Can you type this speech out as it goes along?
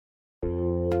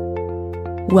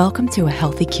Welcome to A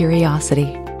Healthy Curiosity,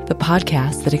 the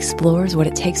podcast that explores what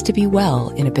it takes to be well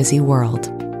in a busy world.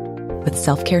 With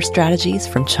self-care strategies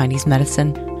from Chinese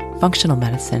medicine, functional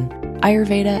medicine,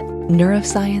 Ayurveda,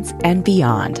 neuroscience, and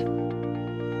beyond.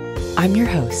 I'm your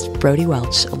host, Brody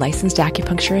Welch, a licensed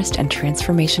acupuncturist and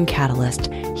transformation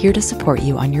catalyst, here to support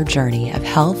you on your journey of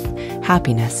health,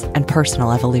 happiness, and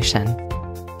personal evolution.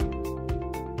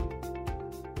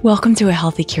 Welcome to A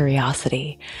Healthy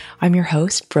Curiosity. I'm your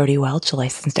host, Brody Welch, a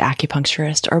licensed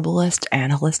acupuncturist, herbalist,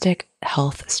 and holistic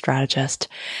health strategist.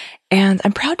 And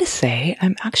I'm proud to say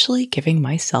I'm actually giving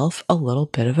myself a little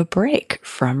bit of a break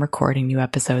from recording new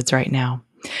episodes right now.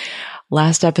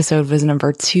 Last episode was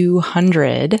number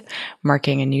 200,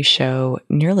 marking a new show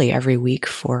nearly every week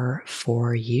for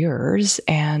 4 years.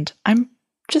 And I'm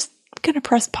just going to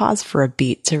press pause for a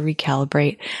beat to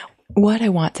recalibrate what I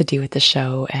want to do with the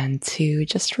show and to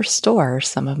just restore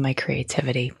some of my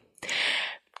creativity.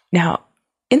 Now,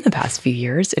 in the past few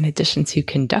years, in addition to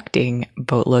conducting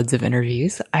boatloads of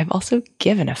interviews, I've also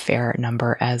given a fair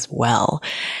number as well.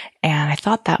 And I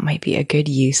thought that might be a good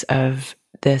use of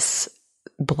this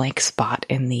blank spot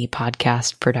in the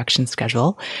podcast production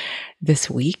schedule this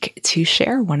week to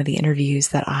share one of the interviews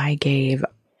that I gave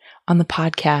on the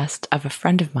podcast of a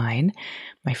friend of mine,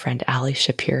 my friend L.Ac.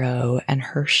 Shapiro, and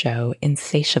her show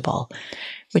Insatiable,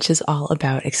 which is all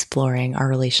about exploring our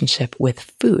relationship with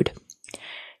food.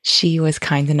 She was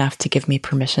kind enough to give me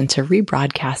permission to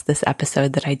rebroadcast this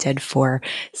episode that I did for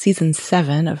season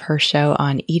 7 of her show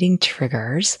on eating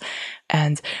triggers.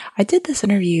 And I did this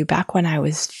interview back when I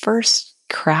was first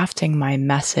crafting my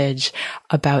message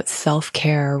about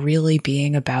self-care really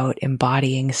being about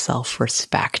embodying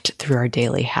self-respect through our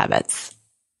daily habits.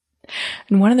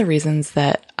 And one of the reasons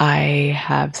that I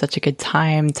have such a good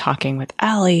time talking with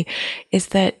Allie is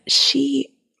that she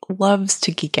loves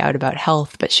to geek out about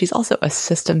health, but she's also a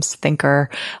systems thinker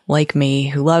like me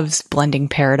who loves blending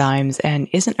paradigms and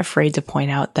isn't afraid to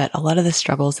point out that a lot of the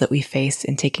struggles that we face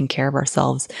in taking care of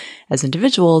ourselves as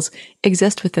individuals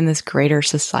exist within this greater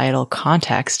societal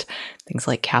context. Things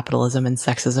like capitalism and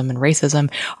sexism and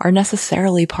racism are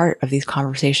necessarily part of these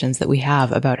conversations that we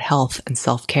have about health and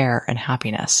self-care and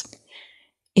happiness.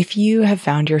 If you have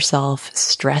found yourself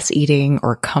stress eating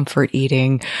or comfort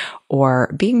eating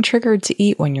or being triggered to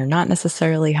eat when you're not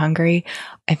necessarily hungry,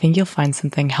 I think you'll find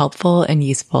something helpful and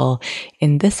useful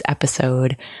in this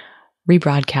episode,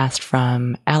 rebroadcast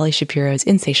from L.Ac. Shapiro's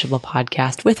Insatiable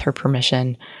podcast with her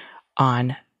permission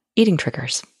on eating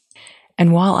triggers.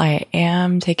 And while I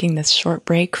am taking this short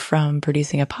break from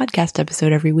producing a podcast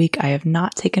episode every week, I have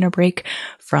not taken a break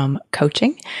from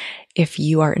coaching. If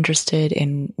you are interested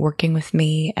in working with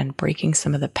me and breaking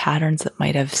some of the patterns that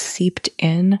might have seeped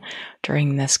in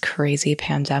during this crazy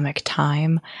pandemic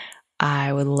time,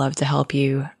 I would love to help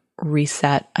you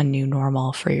reset a new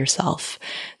normal for yourself.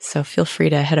 So feel free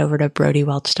to head over to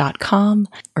brodywelch.com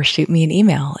or shoot me an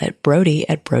email at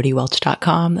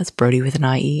brody@brodywelch.com. That's Brody with an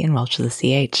IE and Welch with a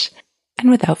CH. And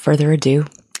without further ado,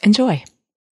 enjoy.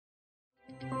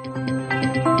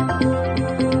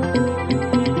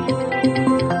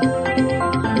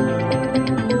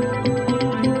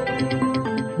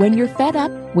 When you're fed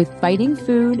up with fighting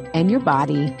food and your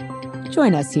body,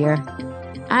 join us here.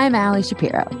 I'm L.Ac.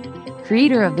 Shapiro,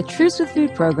 creator of the Truce with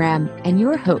Food program and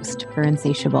your host for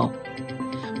Insatiable,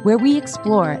 where we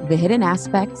explore the hidden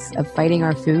aspects of fighting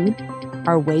our food,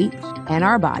 our weight, and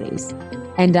our bodies,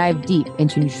 and dive deep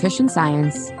into nutrition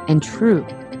science and true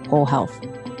whole health.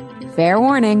 Fair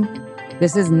warning,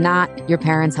 this is not your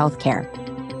parents' health care.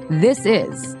 This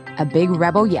is a big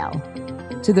rebel yell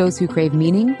to those who crave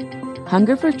meaning,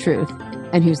 hunger for truth,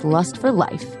 and whose lust for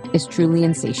life is truly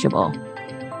insatiable.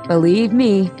 Believe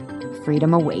me,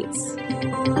 freedom awaits.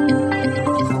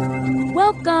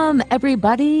 Welcome,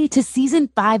 everybody, to Season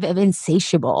 5 of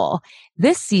Insatiable.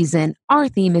 This season, our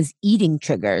theme is eating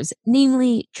triggers,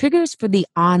 namely triggers for the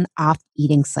on-off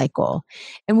eating cycle.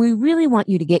 And we really want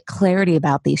you to get clarity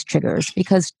about these triggers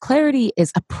because clarity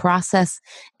is a process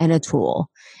and a tool.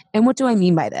 And what do I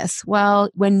mean by this? Well,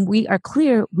 when we are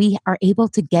clear, we are able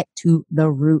to get to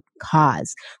the root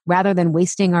cause rather than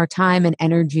wasting our time and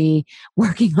energy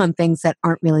working on things that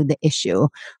aren't really the issue.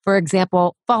 For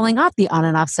example, falling off the on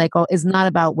and off cycle is not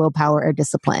about willpower or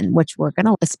discipline, which we're going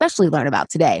to especially learn about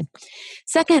today.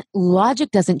 Second,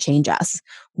 logic doesn't change us.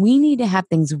 We need to have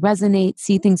things resonate,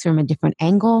 see things from a different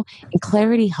angle, and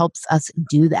clarity helps us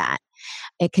do that.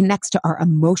 It connects to our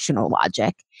emotional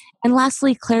logic. And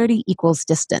lastly, clarity equals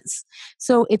distance.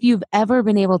 So if you've ever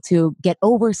been able to get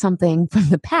over something from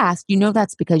the past, you know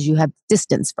that's because you have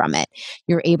distance from it.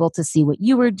 You're able to see what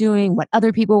you were doing, what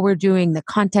other people were doing, the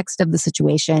context of the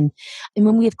situation. And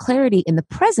when we have clarity in the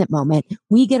present moment,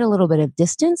 we get a little bit of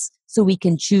distance so we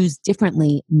can choose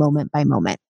differently moment by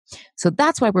moment. So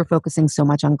that's why we're focusing so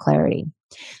much on clarity.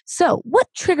 So, what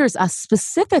triggers us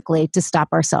specifically to stop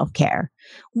our self care?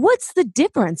 What's the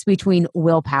difference between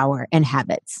willpower and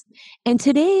habits? In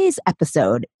today's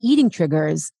episode, Eating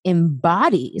Triggers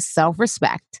embodies self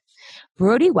respect.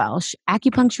 Brody Welsh,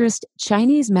 acupuncturist,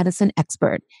 Chinese medicine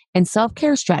expert, and self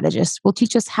care strategist, will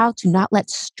teach us how to not let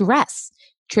stress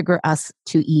trigger us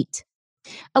to eat.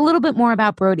 A little bit more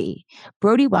about Brody.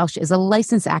 Brody Welsh is a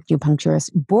licensed acupuncturist,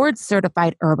 board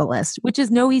certified herbalist, which is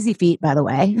no easy feat, by the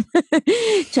way,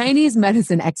 Chinese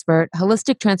medicine expert,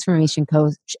 holistic transformation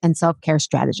coach, and self-care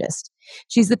strategist.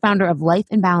 She's the founder of Life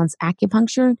and Balance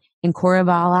Acupuncture in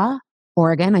Corvallis,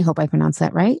 Oregon. I hope I pronounced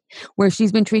that right, where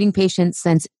she's been treating patients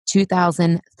since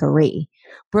 2003.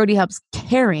 Brody helps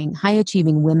caring, high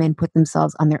achieving women put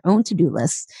themselves on their own to-do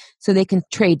lists so they can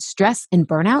trade stress and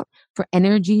burnout for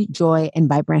energy, joy, and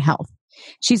vibrant health.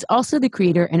 She's also the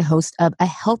creator and host of A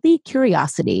Healthy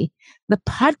Curiosity, the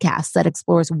podcast that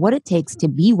explores what it takes to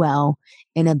be well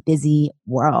in a busy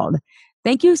world.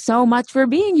 Thank you so much for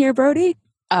being here, Brody.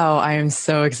 Oh, I am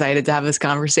so excited to have this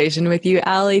conversation with you,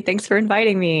 Allie. Thanks for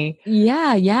inviting me.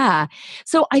 Yeah.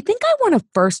 So I think I want to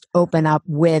first open up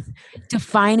with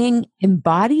defining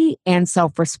embody and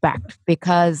self-respect,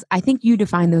 because I think you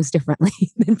define those differently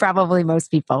than probably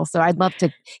most people. So I'd love to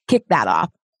kick that off.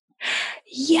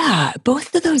 Yeah,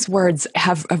 both of those words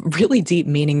have a really deep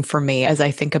meaning for me as I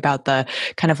think about the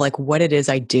kind of like what it is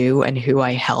I do and who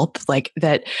I help. Like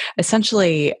that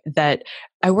essentially that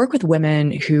I work with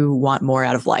women who want more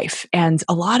out of life. And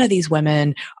a lot of these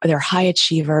women, they're high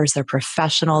achievers, they're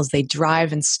professionals, they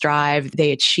drive and strive,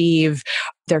 they achieve,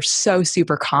 they're so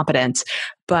super competent,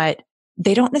 but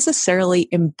they don't necessarily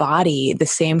embody the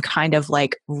same kind of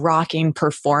like rocking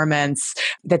performance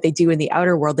that they do in the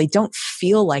outer world. They don't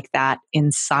feel like that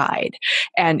inside.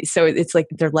 And so it's like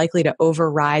they're likely to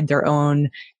override their own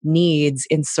needs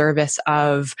in service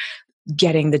of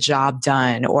getting the job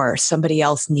done, or somebody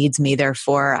else needs me,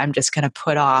 therefore I'm just going to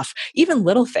put off even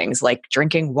little things like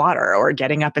drinking water or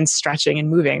getting up and stretching and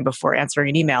moving before answering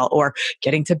an email or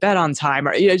getting to bed on time,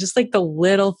 or just like the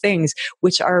little things,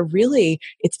 which are really,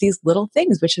 it's these little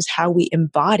things which is how we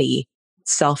embody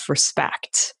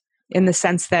self-respect, in the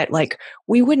sense that like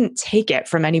we wouldn't take it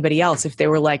from anybody else if they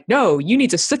were like, no, you need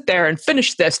to sit there and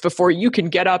finish this before you can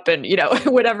get up and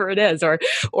whatever it is,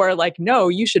 or like, no,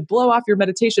 you should blow off your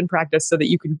meditation practice so that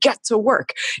you can get to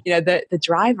work. The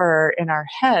driver in our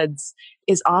heads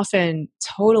is often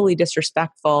totally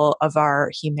disrespectful of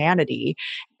our humanity.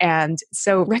 And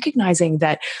so recognizing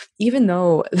that even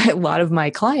though a lot of my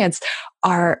clients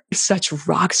are such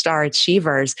rock star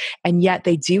achievers, and yet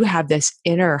they do have this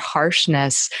inner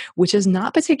harshness, which is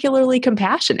not particularly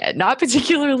compassionate, not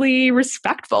particularly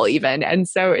respectful even. And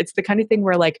so it's the kind of thing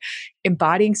where like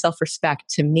embodying self-respect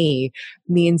to me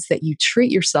means that you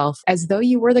treat yourself as though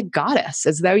you were the goddess,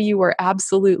 as though you were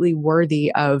absolutely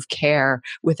worthy of care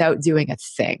without doing a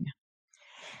thing.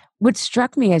 What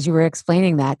struck me as you were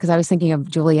explaining that, because I was thinking of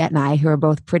Juliet and I, who are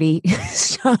both pretty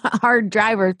hard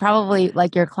drivers, probably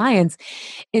like your clients,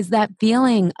 is that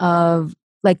feeling of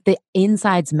like the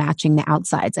insides matching the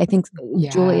outsides. I think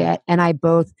Juliet and I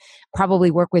both probably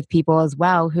work with people as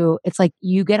well who it's like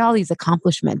you get all these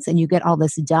accomplishments and you get all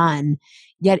this done,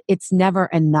 yet it's never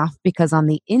enough because on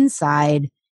the inside,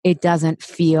 it doesn't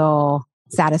feel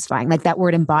satisfying. Like that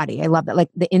word embody. I love that. Like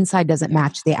the inside doesn't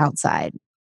match the outside.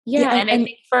 Yeah. And I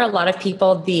think for a lot of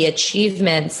people, the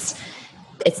achievements,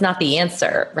 it's not the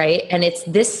answer, right? And it's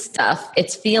this stuff,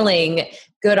 it's feeling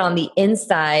good on the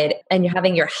inside and you're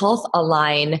having your health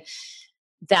align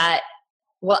that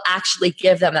will actually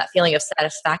give them that feeling of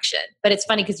satisfaction. But it's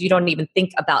funny because you don't even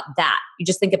think about that. You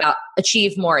just think about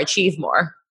achieve more, achieve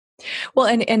more. Well,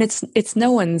 and it's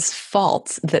no one's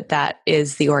fault that that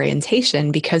is the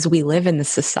orientation, because we live in the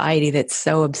society that's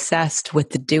so obsessed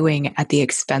with the doing at the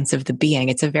expense of the being.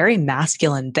 It's a very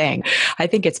masculine thing. I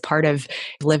think it's part of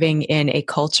living in a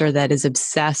culture that is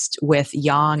obsessed with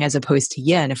yang as opposed to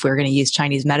yin. If we're going to use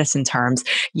Chinese medicine terms,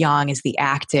 yang is the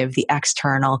active, the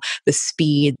external, the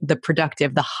speed, the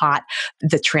productive, the hot,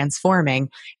 the transforming,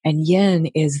 and yin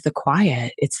is the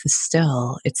quiet. It's the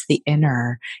still, it's the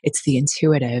inner, it's the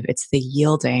intuitive. it's the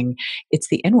yielding, it's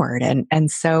the inward. And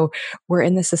so we're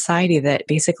in the society that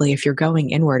basically, if you're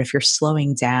going inward, if you're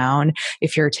slowing down,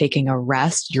 if you're taking a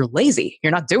rest, you're lazy,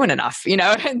 you're not doing enough,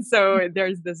 And so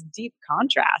there's this deep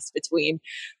contrast between,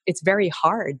 it's very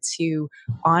hard to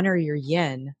honor your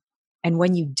yin. And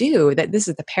when you do, that this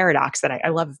is the paradox that I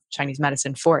love Chinese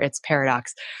medicine for its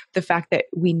paradox, the fact that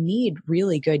we need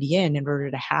really good yin in order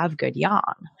to have good yang,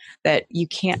 that you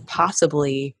can't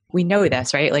possibly, we know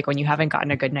this, right? Like when you haven't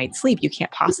gotten a good night's sleep, you can't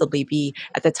possibly be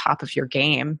at the top of your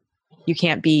game. You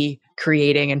can't be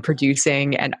creating and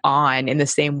producing and on in the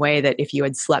same way that if you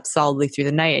had slept solidly through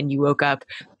the night and you woke up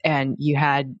and you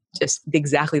had just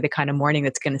exactly the kind of morning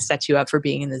that's going to set you up for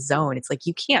being in the zone. It's like,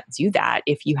 you can't do that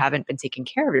if you haven't been taking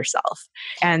care of yourself.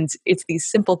 And it's these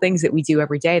simple things that we do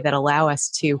every day that allow us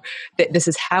to, this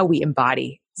is how we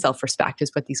embody self-respect,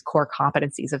 is what these core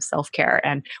competencies of self-care.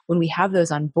 And when we have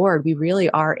those on board, we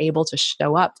really are able to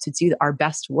show up to do our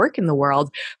best work in the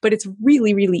world. But it's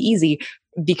really, really easy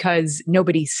because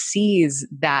nobody sees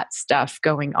that stuff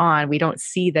going on. We don't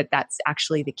see that that's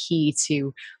actually the key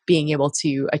to being able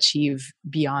to achieve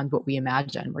beyond what we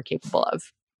imagine we're capable of.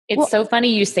 It's so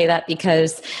funny you say that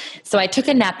because, so I took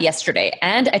a nap yesterday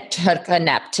and I took a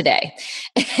nap today.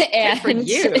 And good for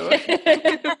you.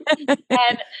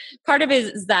 And part of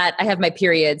it is that I have my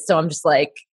period. So I'm just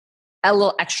like a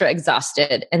little extra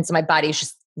exhausted. And so my body's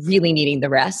just really needing the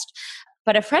rest.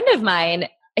 But a friend of mine,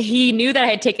 he knew that I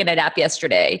had taken a nap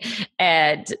yesterday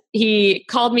and he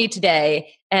called me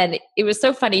today, and it was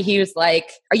so funny. He was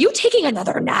like, "Are you taking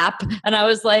another nap?" And I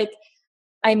was like,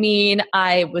 I mean,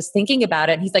 I was thinking about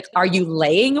it. And he's like, "Are you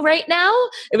laying right now?"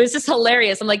 It was just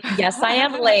hilarious. I'm like, "Yes, I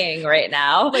am laying right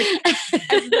now." Like,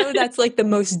 as though that's like the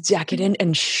most decadent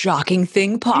and shocking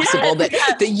thing possible.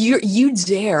 That you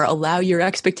dare allow your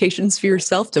expectations for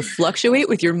yourself to fluctuate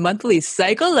with your monthly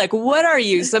cycle. Like, what are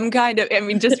you? Some kind of, I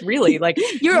mean, just really like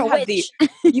you have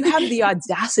you have the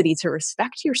audacity to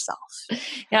respect yourself.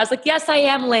 Yeah, I was like, "Yes, I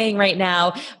am laying right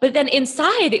now." But then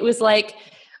inside it was like,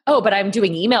 "Oh, but I'm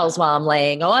doing emails while I'm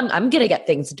laying. Oh, I'm going to get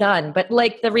things done." But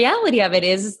like the reality of it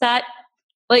is that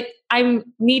like I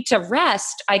need to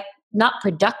rest. I'm not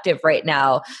productive right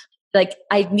now. Like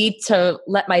I need to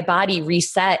let my body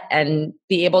reset and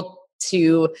be able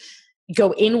to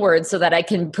go inward so that I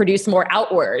can produce more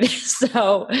outward.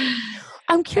 So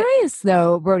I'm curious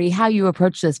though, Brody, how you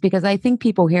approach this, because I think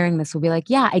people hearing this will be like,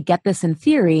 yeah, I get this in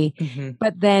theory,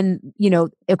 but then,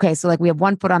 okay, so like we have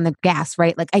one foot on the gas,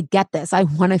 right? Like I get this. I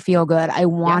want to feel good. I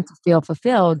want to feel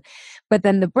fulfilled. But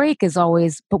then the break is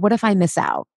always, but what if I miss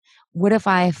out? What if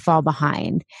I fall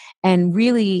behind? And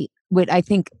really what I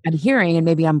think I'm hearing, and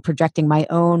maybe I'm projecting my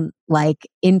own like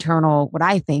internal, what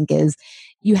I think is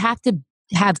you have to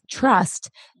have trust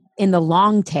in the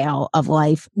long tail of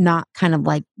life, not kind of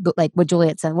like what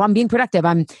Juliet said. Well, I'm being productive.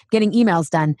 I'm getting emails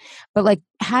done. But like,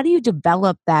 how do you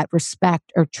develop that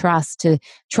respect or trust to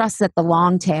trust that the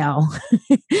long tail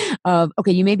of,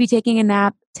 okay, you may be taking a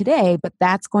nap today, but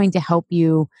that's going to help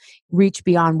you reach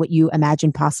beyond what you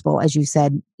imagined possible, as you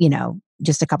said,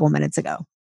 just a couple of minutes ago?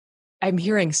 I'm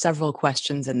hearing several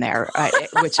questions in there,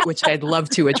 which I'd love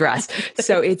to address.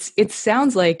 So it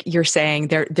sounds like you're saying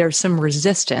there's some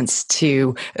resistance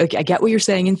to, okay, I get what you're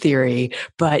saying in theory,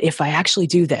 but if I actually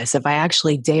do this, if I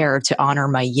actually dare to honor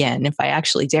my yin, if I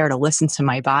actually dare to listen to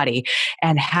my body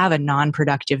and have a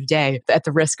non-productive day at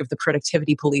the risk of the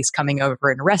productivity police coming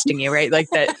over and arresting you, right? Like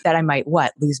that I might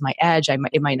lose my edge.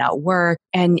 It might not work.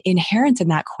 And inherent in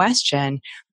that question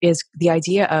is the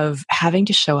idea of having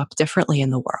to show up differently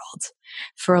in the world.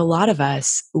 For a lot of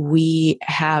us, we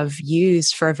have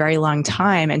used for a very long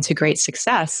time and to great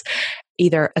success,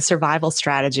 either a survival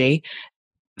strategy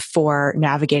for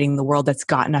navigating the world that's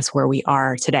gotten us where we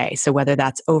are today. So whether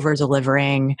that's over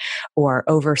delivering or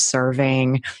over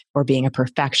serving or being a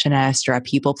perfectionist or a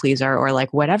people pleaser or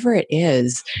like whatever it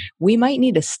is, we might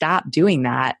need to stop doing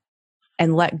that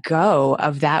and let go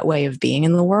of that way of being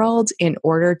in the world in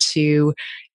order to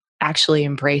actually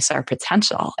embrace our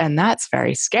potential. And that's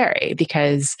very scary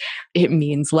because it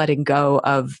means letting go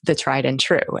of the tried and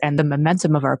true. And the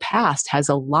momentum of our past has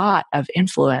a lot of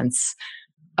influence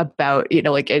about,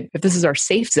 if this is our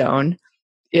safe zone,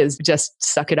 is just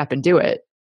suck it up and do it,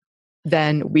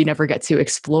 then we never get to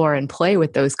explore and play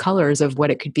with those colors of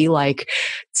what it could be like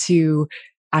to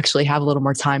actually have a little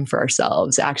more time for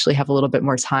ourselves, actually have a little bit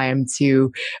more time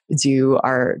to do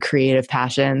our creative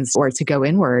passions or to go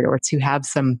inward or to have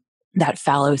some that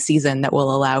fallow season that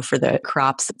will allow for the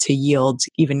crops to yield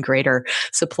even greater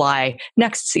supply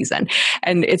next season.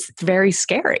 And it's very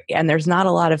scary. And there's not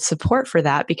a lot of support for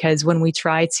that, because when we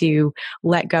try to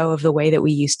let go of the way that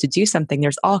we used to do something,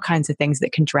 there's all kinds of things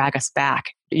that can drag us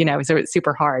back, so it's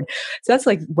super hard. So that's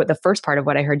like what the first part of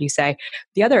what I heard you say.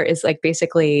 The other is like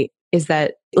basically is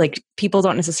that like people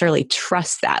don't necessarily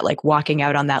trust that, like walking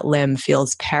out on that limb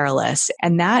feels perilous.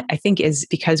 And that I think is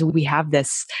because we have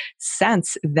this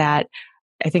sense that,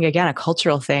 I think again, a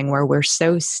cultural thing where we're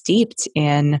so steeped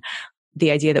in the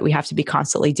idea that we have to be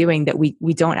constantly doing that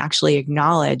we don't actually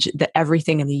acknowledge that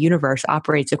everything in the universe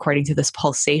operates according to this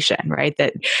pulsation, right?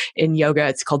 That in yoga,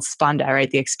 it's called spanda,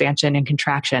 right? The expansion and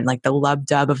contraction, like the lub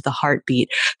dub of the heartbeat,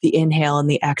 the inhale and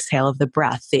the exhale of the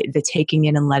breath, the taking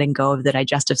in and letting go of the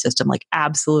digestive system, like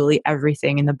absolutely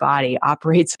everything in the body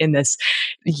operates in this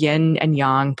yin and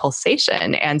yang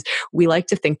pulsation. And we like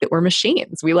to think that we're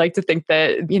machines. We like to think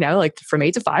that, like from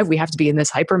 8 to 5, we have to be in this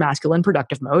hyper masculine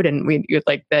productive mode. And we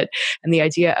like that. And the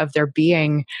idea of there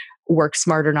being work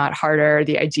smarter, not harder,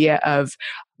 the idea of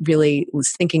really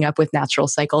syncing up with natural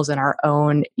cycles and our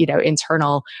own,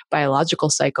 internal biological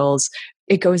cycles,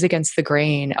 it goes against the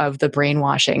grain of the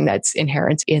brainwashing that's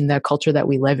inherent in the culture that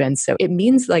we live in. So it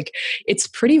means like it's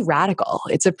pretty radical.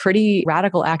 It's a pretty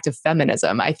radical act of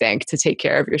feminism, I think, to take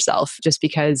care of yourself, just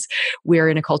because we're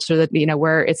in a culture that,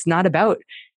 where it's not about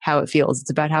how it feels.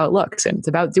 It's about how it looks, and it's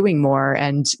about doing more,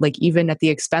 and like even at the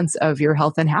expense of your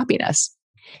health and happiness.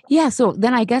 Yeah. So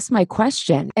then I guess my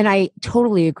question, and I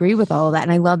totally agree with all of that.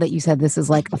 And I love that you said this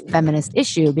is like a feminist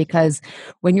issue, because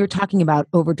when you're talking about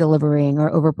over delivering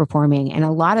or overperforming, and a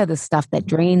lot of the stuff that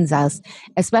drains us,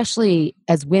 especially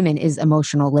as women, is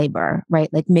emotional labor,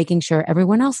 right? Like making sure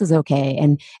everyone else is okay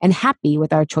and happy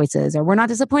with our choices, or we're not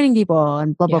disappointing people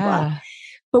and blah, blah, blah.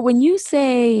 But when you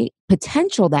say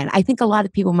potential, then I think a lot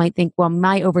of people might think, well,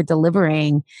 my over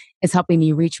delivering is helping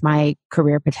me reach my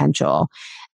career potential.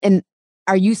 And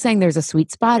are you saying there's a sweet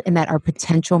spot and that our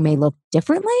potential may look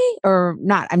differently or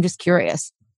not? I'm just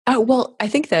curious. Well, I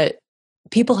think that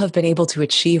people have been able to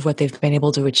achieve what they've been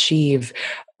able to achieve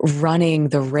running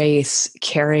the race,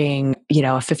 carrying, a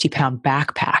 50-pound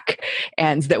backpack.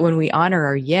 And that when we honor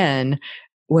our yin,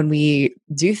 when we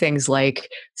do things like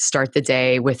start the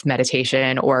day with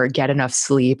meditation or get enough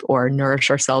sleep or nourish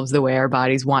ourselves the way our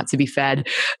bodies want to be fed,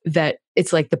 that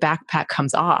it's like the backpack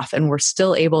comes off and we're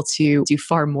still able to do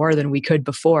far more than we could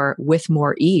before with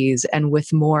more ease and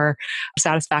with more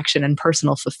satisfaction and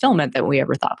personal fulfillment than we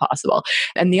ever thought possible.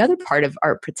 And the other part of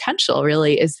our potential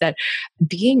really is that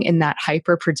being in that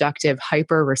hyper productive,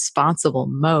 hyper responsible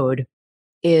mode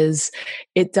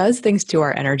it does things to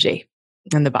our energy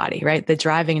in the body, right? The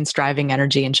driving and striving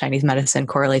energy in Chinese medicine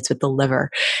correlates with the liver.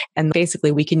 And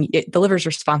basically the liver's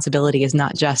responsibility is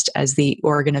not just as the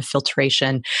organ of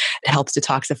filtration. It helps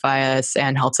detoxify us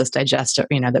and helps us digest,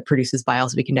 that produces bile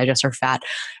so we can digest our fat.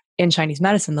 In Chinese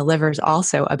medicine, the liver is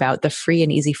also about the free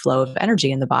and easy flow of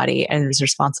energy in the body, and is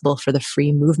responsible for the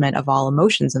free movement of all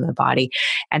emotions in the body,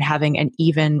 and having an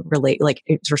even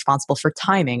it's responsible for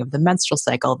timing of the menstrual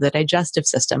cycle, of the digestive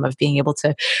system, of being able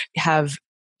to have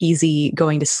easy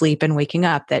going to sleep and waking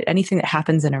up, that anything that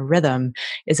happens in a rhythm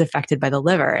is affected by the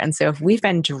liver. And so if we've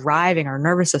been driving our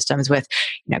nervous systems with,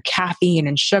 caffeine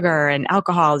and sugar and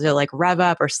alcohol to like rev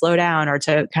up or slow down, or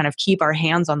to kind of keep our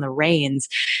hands on the reins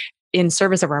in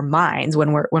service of our minds,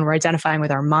 when we're identifying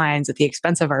with our minds at the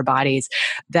expense of our bodies,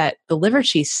 that the liver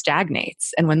qi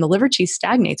stagnates. And when the liver qi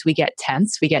stagnates, we get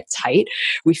tense, we get tight,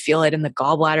 we feel it in the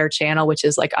gallbladder channel, which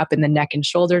is like up in the neck and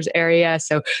shoulders area.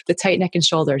 So the tight neck and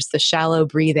shoulders, the shallow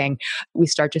breathing, we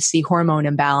start to see hormone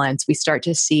imbalance, we start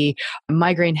to see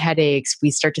migraine headaches,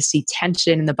 we start to see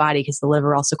tension in the body, because the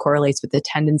liver also correlates with the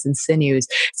tendons and sinews.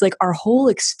 It's like our whole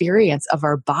experience of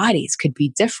our bodies could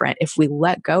be different if we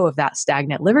let go of that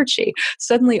stagnant liver qi.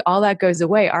 Suddenly all that goes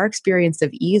away. Our experience of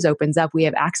ease opens up. We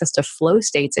have access to flow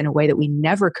states in a way that we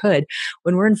never could.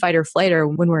 When we're in fight or flight, or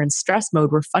when we're in stress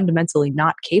mode, we're fundamentally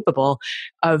not capable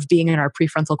of being in our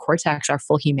prefrontal cortex, our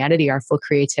full humanity, our full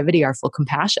creativity, our full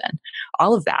compassion,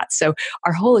 all of that. So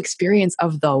our whole experience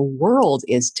of the world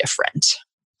is different.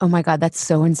 Oh my God, that's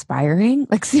so inspiring.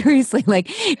 Like seriously,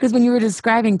 because when you were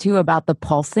describing too about the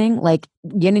pulsing, like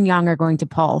yin and yang are going to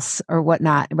pulse or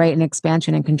whatnot, right? And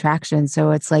expansion and contraction. So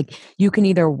it's like you can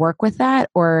either work with that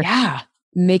or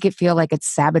make it feel like it's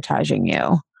sabotaging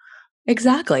you.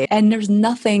 Exactly. And there's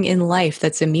nothing in life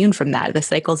that's immune from that. The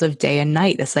cycles of day and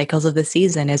night, the cycles of the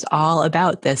season is all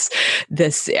about this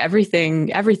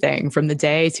everything from the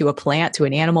day to a plant, to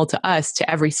an animal, to us, to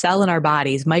every cell in our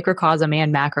bodies, microcosm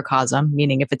and macrocosm,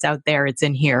 meaning if it's out there, it's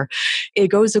in here. It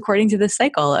goes according to the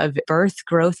cycle of birth,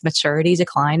 growth, maturity,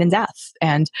 decline, and death.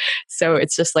 And so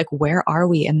it's just like, where are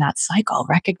we in that cycle?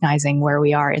 Recognizing where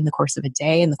we are in the course of a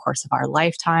day, in the course of our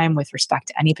lifetime with respect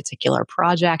to any particular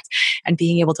project, and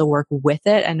being able to work with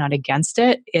it and not against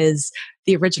it is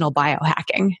the original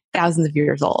biohacking, thousands of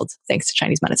years old, thanks to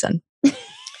Chinese medicine.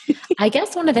 I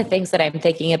guess one of the things that I'm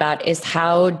thinking about is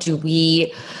how do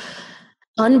we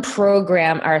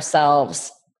unprogram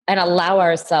ourselves and allow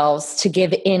ourselves to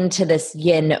give into this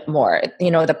yin more,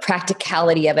 the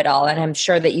practicality of it all. And I'm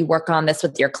sure that you work on this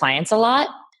with your clients a lot,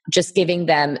 just giving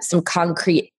them some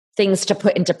concrete things to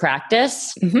put into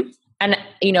practice. Mm-hmm. And,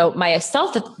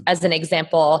 myself as an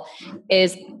example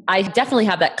is I definitely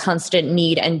have that constant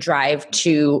need and drive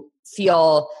to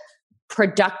feel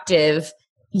productive,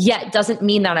 yet doesn't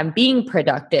mean that I'm being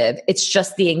productive. It's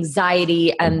just the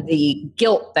anxiety and the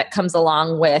guilt that comes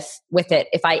along with it.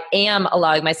 If I am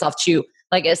allowing myself to,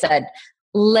 like I said,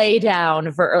 lay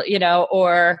down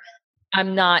or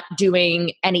I'm not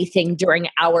doing anything during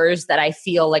hours that I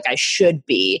feel like I should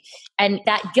be. And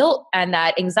that guilt and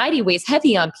that anxiety weighs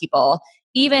heavy on people,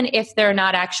 even if they're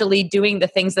not actually doing the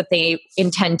things that they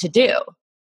intend to do.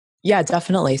 Yeah,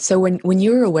 definitely. So when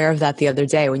you were aware of that the other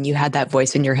day, when you had that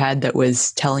voice in your head that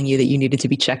was telling you that you needed to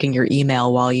be checking your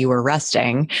email while you were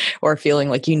resting, or feeling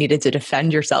like you needed to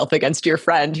defend yourself against your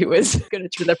friend who was going to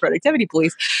turn the productivity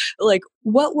police, like,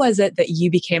 what was it that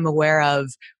you became aware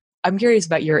of? I'm curious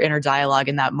about your inner dialogue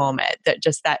in that moment, that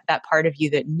just that part of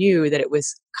you that knew that it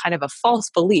was kind of a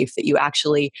false belief that you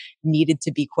actually needed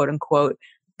to be, quote unquote,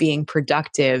 being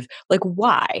productive. Like,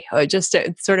 why? Just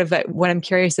sort of what I'm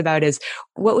curious about is,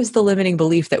 what was the limiting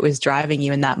belief that was driving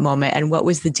you in that moment? And what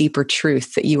was the deeper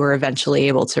truth that you were eventually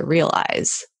able to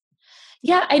realize?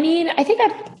 Yeah, I mean, I think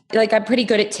I'm pretty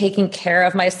good at taking care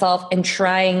of myself and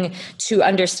trying to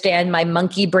understand my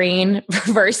monkey brain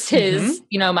versus,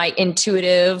 my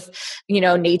intuitive,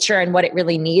 nature and what it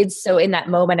really needs. So in that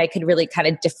moment, I could really kind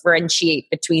of differentiate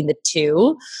between the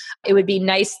two. It would be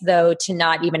nice though to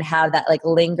not even have that like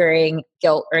lingering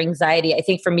guilt or anxiety. I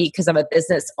think for me, because I'm a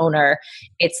business owner,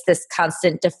 it's this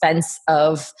constant defense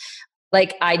of,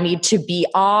 like, I need to be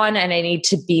on and I need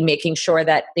to be making sure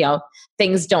that,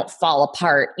 things don't fall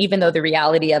apart, even though the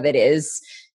reality of it is,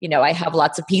 I have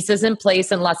lots of pieces in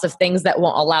place and lots of things that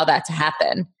won't allow that to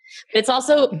happen. But it's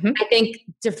also, I think,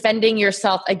 defending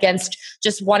yourself against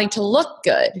just wanting to look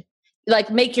good,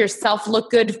 like make yourself look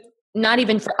good, not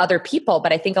even for other people.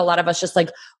 But I think a lot of us just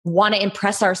like want to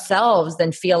impress ourselves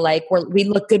and feel like we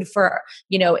look good for,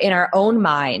 in our own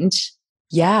mind.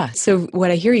 Yeah. So what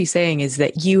I hear you saying is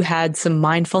that you had some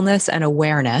mindfulness and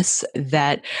awareness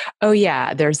that, oh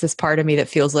yeah, there's this part of me that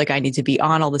feels like I need to be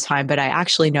on all the time, but I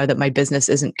actually know that my business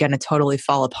isn't going to totally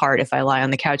fall apart if I lie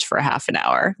on the couch for a half an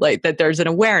hour. Like, that there's an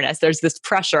awareness, there's this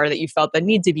pressure that you felt that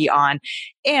need to be on,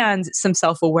 and some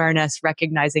self-awareness,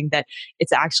 recognizing that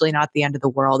it's actually not the end of the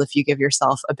world if you give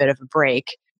yourself a bit of a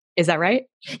break. Is that right?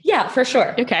 Yeah, for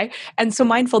sure. Okay. And so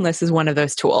mindfulness is one of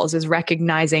those tools, is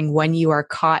recognizing when you are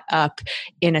caught up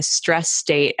in a stress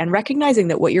state and recognizing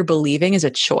that what you're believing is a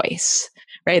choice,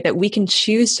 right? That we can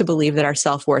choose to believe that our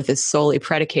self-worth is solely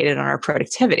predicated on our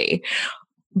productivity.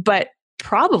 But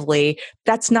probably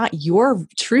that's not your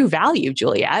true value,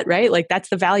 Juliet, right? Like, that's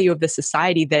the value of the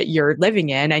society that you're living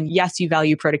in. And yes, you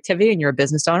value productivity and you're a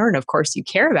business owner. And of course you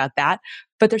care about that.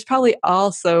 But there's probably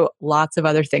also lots of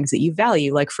other things that you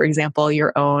value, like, for example,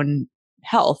 your own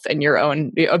health and your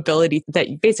own ability,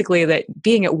 that basically that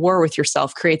being at war with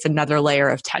yourself creates another layer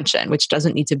of tension, which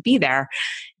doesn't need to be there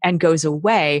and goes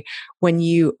away when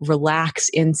you relax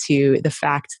into the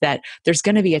fact that there's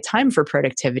going to be a time for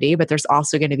productivity, but there's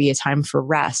also going to be a time for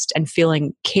rest, and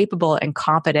feeling capable and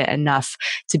competent enough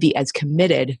to be as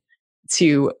committed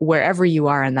to wherever you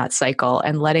are in that cycle,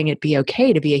 and letting it be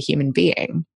okay to be a human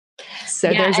being. So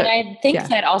yeah, and I think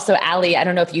that also, Allie, I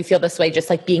don't know if you feel this way,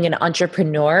 just like being an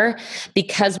entrepreneur,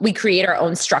 because we create our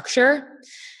own structure.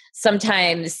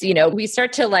 Sometimes, we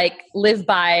start to like live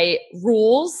by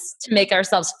rules to make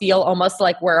ourselves feel almost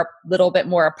like we're a little bit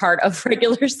more a part of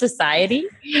regular society.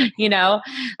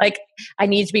 Like, I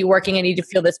need to be working, I need to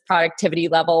feel this productivity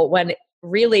level, when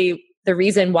really the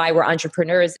reason why we're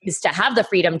entrepreneurs is to have the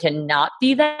freedom to not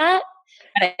be that.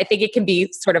 And I think it can be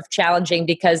sort of challenging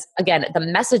because, again, the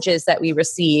messages that we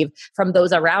receive from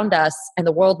those around us and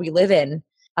the world we live in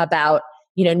about,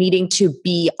 needing to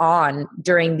be on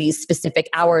during these specific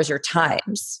hours or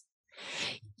times.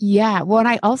 Yeah. Well, and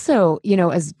I also,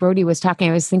 as Brody was talking,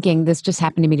 I was thinking this just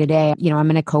happened to me today.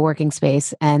 I'm in a co-working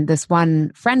space, and this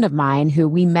one friend of mine who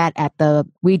we met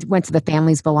we went to the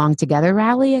Families Belong Together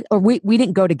rally, or we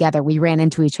didn't go together. We ran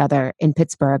into each other in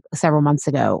Pittsburgh several months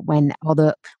ago when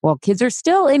kids are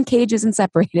still in cages and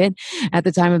separated at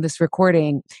the time of this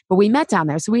recording, but we met down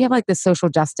there. So we have like this social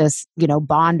justice,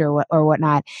 bond or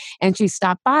whatnot. And she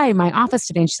stopped by my office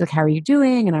today and she's like, "How are you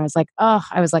doing?" And I was like,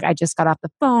 I just got off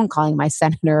the phone calling my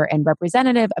senator and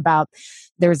representative about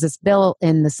there's this bill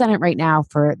in the Senate right now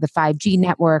for the 5G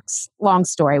networks, long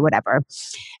story, whatever.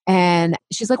 And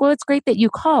she's like, "Well, it's great that you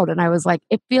called." And I was like,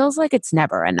 it feels like it's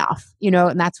never enough,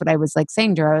 and that's what I was like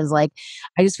saying to her. I was like,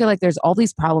 I just feel like there's all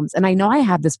these problems. And I know I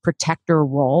have this protector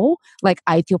role. Like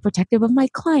I feel protective of my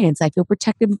clients. I feel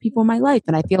protective of people in my life.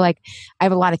 And I feel like I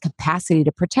have a lot of capacity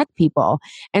to protect people.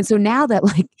 And so now that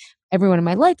like everyone in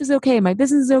my life is okay, my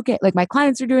business is okay, like my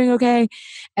clients are doing okay,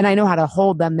 and I know how to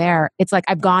hold them there, it's like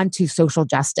I've gone to social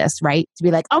justice, right? To be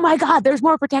like, oh my God, there's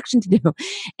more protection to do.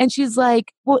 And she's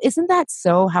like, "Well, isn't that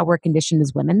so how we're conditioned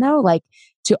as women though? Like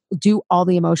to do all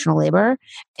the emotional labor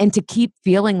and to keep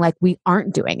feeling like we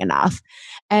aren't doing enough."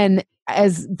 And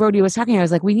as Brody was talking, I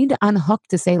was like, we need to unhook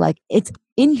to say like, it's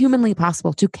inhumanly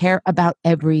possible to care about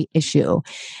every issue.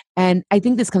 And I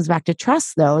think this comes back to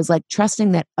trust though, is like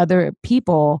trusting that other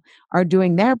people are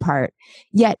doing their part.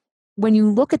 Yet when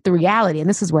you look at the reality, and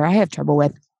this is where I have trouble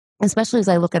with, especially as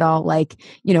I look at all like,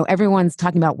 everyone's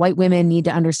talking about white women need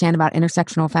to understand about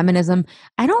intersectional feminism.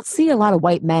 I don't see a lot of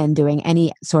white men doing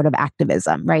any sort of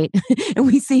activism, right? And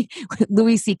we see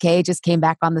Louis C.K. just came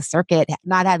back on the circuit,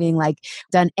 not having like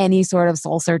done any sort of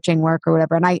soul searching work or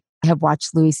whatever. And I have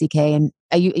watched Louis C.K. and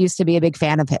I used to be a big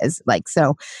fan of his. Like,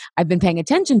 so I've been paying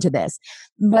attention to this.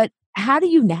 But how do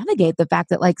you navigate the fact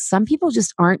that like some people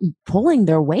just aren't pulling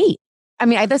their weight? I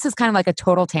mean, this is kind of like a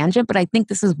total tangent, but I think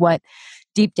this is what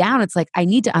deep down, it's like, I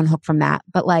need to unhook from that.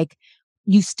 But like,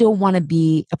 you still want to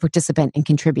be a participant and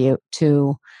contribute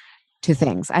to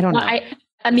things. I don't know.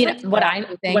 I mean, what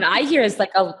I hear is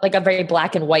like a very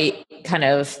black and white kind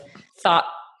of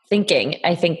thinking.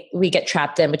 I think we get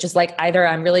trapped in, which is like either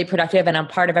I'm really productive and I'm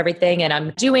part of everything and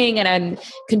I'm doing and I'm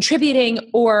contributing,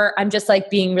 or I'm just like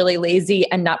being really lazy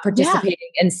and not participating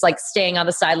and it's like staying on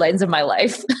the sidelines of my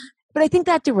life. But I think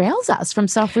that derails us from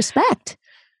self-respect.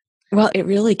 Well, it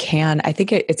really can. I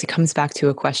think it comes back to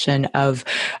a question of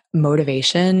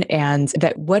motivation and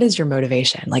that what is your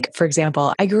motivation? Like, for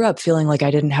example, I grew up feeling like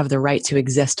I didn't have the right to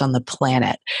exist on the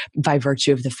planet by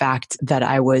virtue of the fact that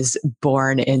I was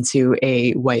born into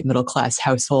a white middle class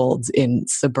household in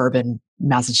suburban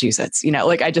Massachusetts.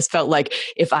 Like I just felt like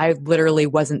if I literally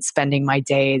wasn't spending my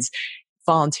days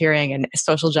volunteering and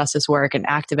social justice work and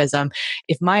activism,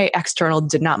 if my external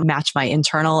did not match my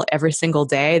internal every single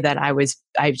day, then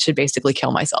I should basically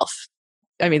kill myself.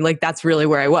 I mean, like, that's really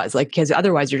where I was, like, because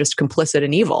otherwise you're just complicit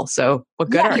in evil. So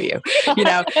what good are you?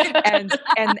 And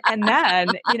then,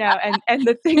 and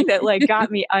the thing that like got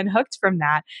me unhooked from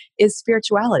that is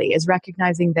spirituality, is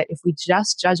recognizing that if we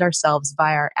just judge ourselves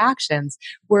by our actions,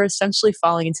 we're essentially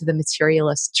falling into the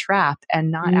materialist trap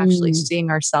and not actually seeing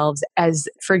ourselves as,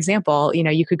 for example,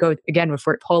 you could go again, if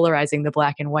we're polarizing the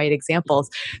black and white examples,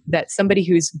 that somebody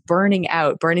who's burning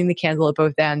the candle at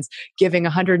both ends, giving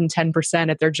 110%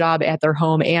 at their job, at their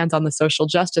home, and on the social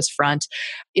justice front,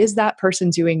 is that person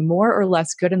doing more or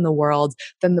less good in the world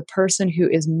than the person who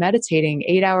is meditating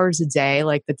 8 hours a day,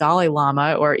 like the Dalai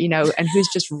Lama, or, and who's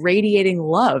just radiating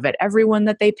love at everyone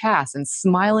that they pass and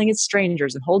smiling at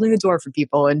strangers and holding the door for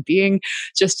people and being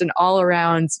just an all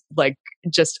around, like,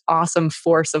 just awesome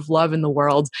force of love in the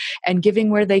world and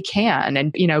giving where they can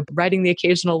and, writing the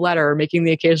occasional letter or making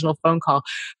the occasional phone call.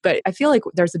 But I feel like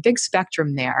there's a big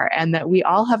spectrum there, and that we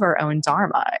all have our own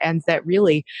dharma, and that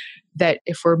really, that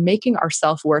if we're making our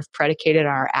self-worth predicated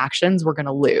on our actions, we're going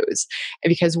to lose,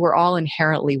 because we're all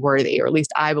inherently worthy, or at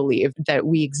least I believe that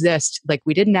we exist. Like,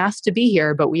 we didn't ask to be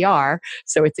here, but we are.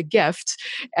 So it's a gift.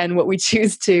 And what we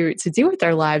choose to do with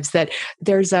our lives, that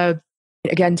there's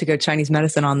again, to go Chinese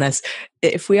medicine on this,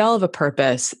 if we all have a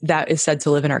purpose, that is said to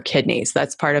live in our kidneys.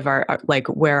 That's part of our like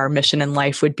where our mission in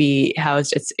life would be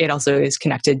housed. It also is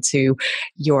connected to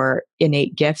your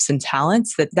innate gifts and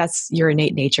talents. That's your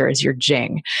innate nature, is your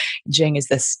Jing. Jing is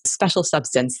this special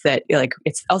substance that, like,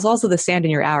 it's also the sand in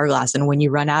your hourglass, and when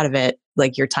you run out of it,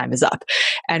 like, your time is up.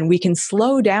 And we can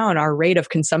slow down our rate of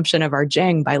consumption of our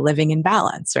jing by living in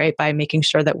balance, right? By making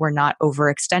sure that we're not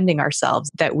overextending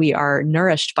ourselves, that we are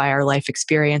nourished by our life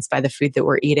experience, by the food that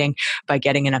we're eating, by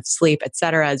getting enough sleep, et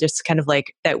cetera. Just kind of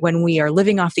like that when we are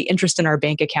living off the interest in our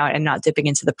bank account and not dipping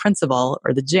into the principal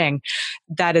or the jing,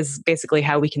 that is basically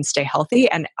how we can stay healthy.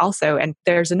 And also, and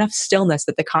there's enough stillness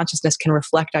that the consciousness can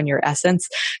reflect on your essence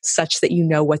such that you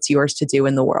know what's yours to do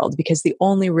in the world. Because the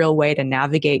only real way to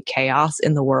navigate chaos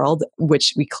in the world,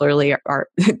 which we clearly are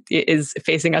is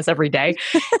facing us every day,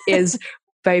 is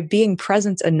by being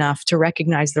present enough to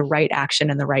recognize the right action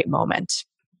in the right moment.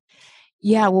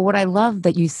 Yeah, well, what I love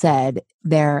that you said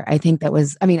there, I think that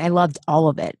was, I mean, I loved all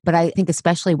of it, but I think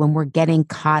especially when we're getting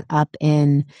caught up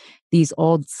in these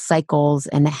old cycles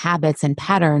and habits and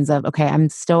patterns of, okay, I'm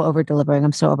still over delivering,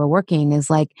 I'm still overworking,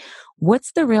 is like,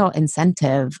 what's the real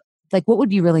incentive? Like, what would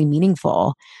be really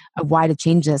meaningful of why to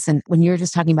change this? And when you're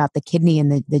just talking about the kidney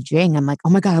and the jing, I'm like, oh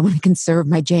my God, I want to conserve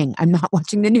my jing. I'm not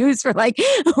watching the news for like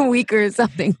a week or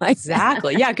something like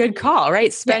Exactly. that. Yeah, good call,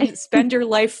 right? Spend your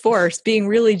life force being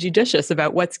really judicious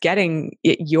about what's getting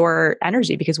your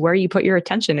energy, because where you put your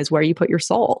attention is where you put your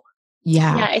soul.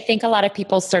 Yeah, I think a lot of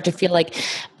people start to feel like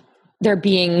they're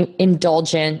being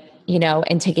indulgent,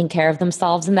 and taking care of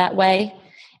themselves in that way.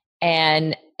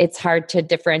 And it's hard to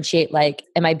differentiate, like,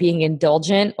 am I being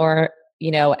indulgent or,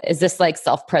 is this like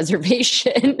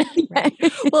self-preservation? Right.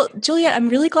 Well, Juliet, I'm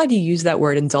really glad you used that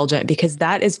word indulgent, because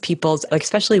that is people's, like,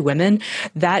 especially women,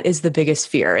 that is the biggest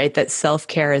fear, right? That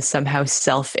self-care is somehow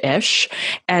selfish.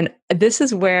 And this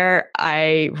is where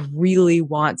I really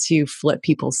want to flip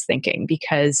people's thinking,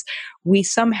 because we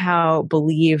somehow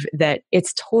believe that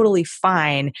it's totally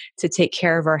fine to take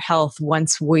care of our health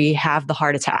once we have the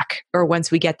heart attack, or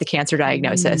once we get the cancer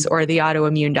diagnosis or the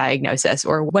autoimmune diagnosis,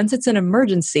 or once it's an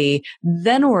emergency,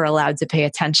 then we're allowed to pay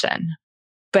attention.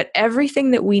 But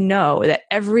everything that we know, that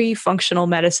every functional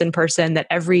medicine person, that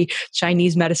every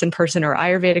Chinese medicine person or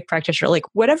Ayurvedic practitioner, like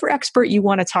whatever expert you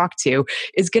want to talk to,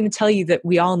 is going to tell you that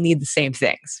we all need the same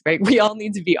things, right? We all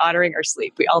need to be honoring our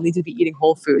sleep. We all need to be eating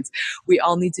whole foods. We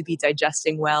all need to be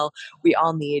digesting well. We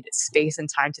all need space and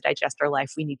time to digest our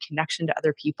life. We need connection to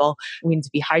other people. We need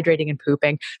to be hydrating and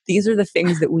pooping. These are the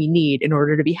things that we need in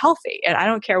order to be healthy. And I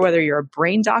don't care whether you're a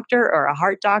brain doctor or a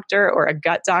heart doctor or a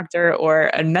gut doctor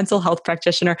or a mental health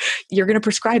practitioner, you're going to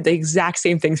prescribe the exact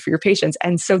same things for your patients.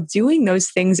 And so doing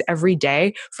those things every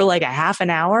day for like a half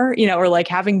an hour, or like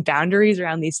having boundaries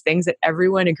around these things that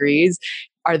everyone agrees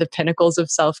are the pinnacles of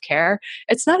self-care,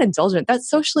 it's not indulgent. That's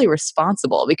socially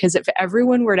responsible, because if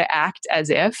everyone were to act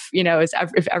as if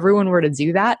everyone were to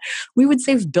do that, we would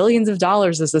save billions of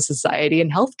dollars as a society in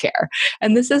healthcare.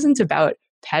 And this isn't about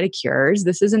pedicures.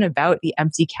 This isn't about the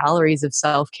empty calories of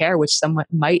self-care, which someone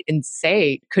might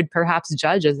say could perhaps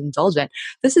judge as indulgent.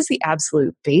 This is the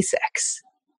absolute basics.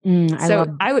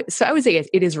 I would say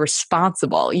it is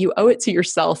responsible. You owe it to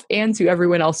yourself and to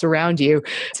everyone else around you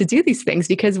to do these things,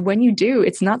 because when you do,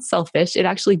 it's not selfish. It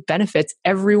actually benefits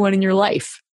everyone in your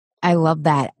life. I love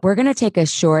that. We're going to take a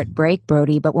short break,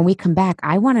 Brody, but when we come back,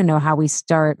 I want to know how we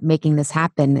start making this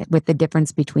happen with the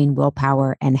difference between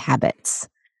willpower and habits.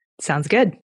 Sounds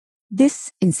good.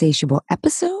 This Insatiable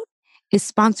episode is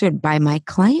sponsored by my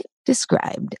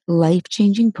client-described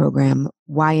life-changing program,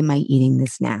 Why Am I Eating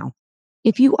This Now?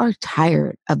 If you are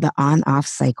tired of the on-off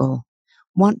cycle,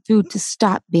 want food to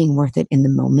stop being worth it in the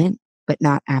moment, but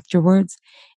not afterwards,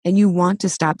 and you want to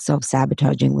stop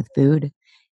self-sabotaging with food,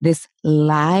 this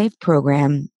live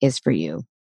program is for you.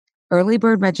 Early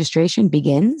bird registration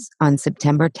begins on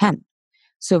September 10th.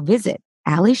 So visit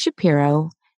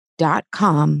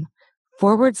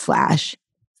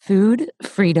AliShapiro.com/Food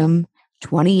Freedom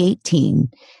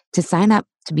 2018 to sign up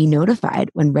to be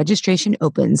notified when registration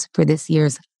opens for this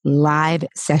year's live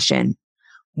session.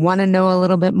 Want to know a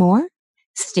little bit more?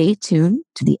 Stay tuned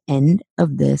to the end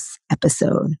of this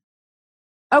episode.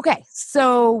 Okay,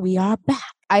 so we are back.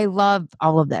 I love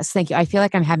all of this. Thank you. I feel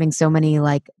like I'm having so many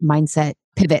like mindset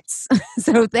pivots.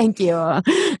 So thank you.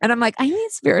 And I'm like, I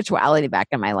need spirituality back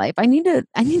in my life. I need to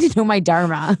know my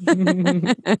dharma.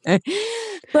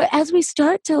 But as we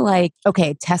start to like,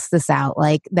 okay, test this out,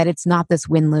 like that it's not this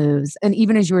win-lose. And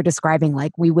even as you were describing,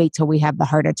 like we wait till we have the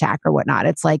heart attack or whatnot.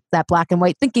 It's like that black and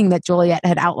white thinking that Juliet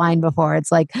had outlined before.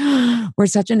 It's like, we're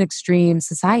such an extreme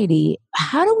society.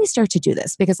 How do we start to do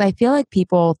this? Because I feel like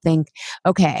people think,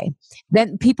 okay,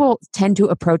 then people tend to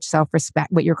approach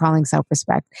self-respect, what you're calling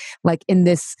self-respect, like in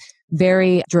this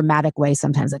very dramatic way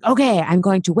sometimes. Like, okay, I'm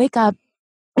going to wake up,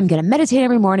 I'm going to meditate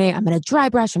every morning, I'm going to dry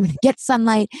brush, I'm going to get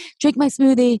sunlight, drink my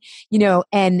smoothie,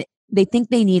 and they think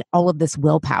they need all of this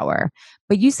willpower.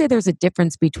 But you say there's a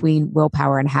difference between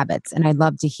willpower and habits, and I'd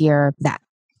love to hear that.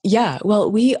 Yeah,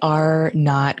 well, we are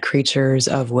not creatures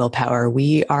of willpower.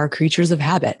 We are creatures of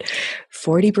habit.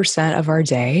 40% of our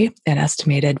day, an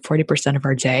estimated 40% of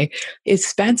our day, is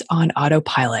spent on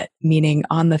autopilot, meaning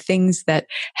on the things that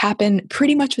happen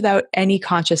pretty much without any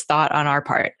conscious thought on our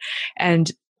part.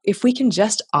 And if we can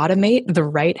just automate the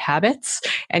right habits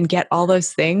and get all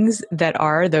those things that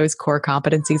are those core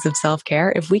competencies of self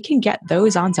care, if we can get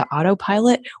those onto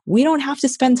autopilot, we don't have to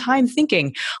spend time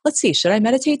thinking, let's see, should I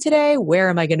meditate today? Where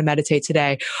am I going to meditate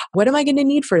today? What am I going to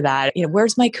need for that?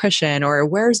 Where's my cushion, or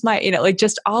where's my, like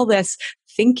just all this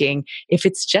thinking. If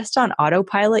it's just on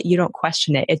autopilot, you don't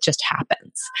question it. It just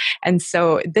happens. And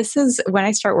so this is when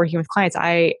I start working with clients,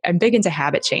 I'm big into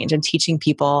habit change and teaching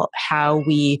people how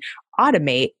we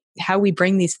automate, how we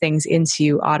bring these things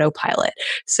into autopilot.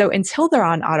 So until they're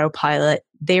on autopilot,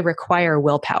 they require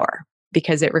willpower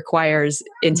because it requires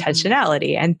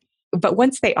intentionality. But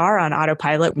once they are on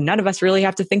autopilot, none of us really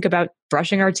have to think about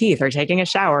brushing our teeth or taking a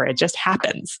shower. It just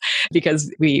happens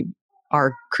because we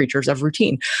are creatures of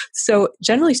routine. So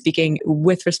generally speaking,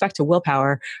 with respect to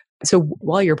willpower, so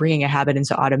while you're bringing a habit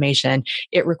into automation,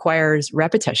 it requires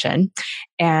repetition,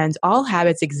 and all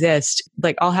habits exist,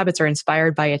 like all habits are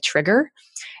inspired by a trigger.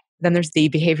 Then there's the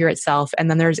behavior itself, and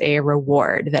then there's a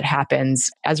reward that happens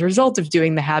as a result of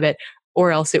doing the habit,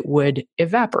 or else it would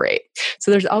evaporate. So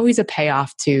there's always a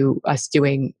payoff to us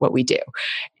doing what we do.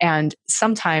 And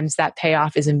sometimes that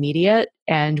payoff is immediate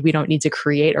and we don't need to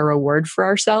create a reward for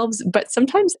ourselves. But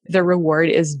sometimes the reward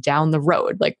is down the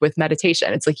road, like with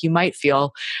meditation. It's like you might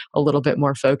feel a little bit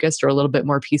more focused or a little bit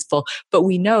more peaceful. But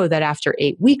we know that after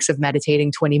 8 weeks of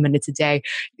meditating 20 minutes a day,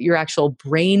 your actual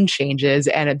brain changes.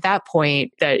 And at that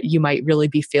point, that you might really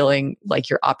be feeling like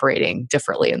you're operating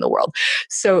differently in the world.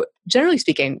 So generally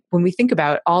speaking, when we think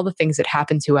about all the things that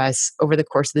happen to us over the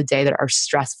course of the day that are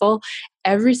stressful,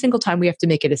 every single time we have to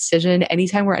make a decision,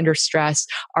 anytime we're under stress,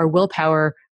 our willpower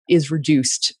is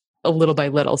reduced a little by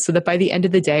little so that by the end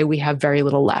of the day, we have very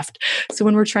little left. So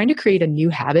when we're trying to create a new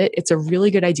habit, it's a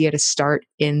really good idea to start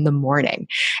in the morning.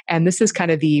 And this is kind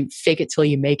of the fake it till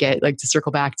you make it, like to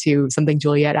circle back to something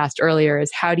Juliet asked earlier,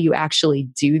 is how do you actually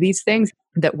do these things?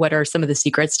 That what are some of the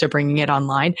secrets to bringing it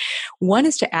online? One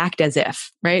is to act as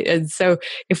if, right? And so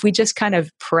if we just kind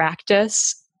of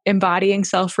practice embodying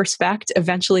self-respect,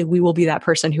 eventually we will be that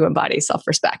person who embodies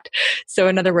self-respect. So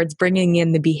in other words, bringing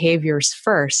in the behaviors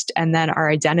first, and then our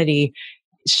identity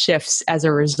shifts as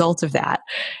a result of that.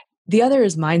 The other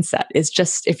is mindset, is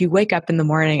just if you wake up in the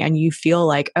morning and you feel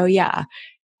like, oh yeah,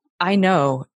 I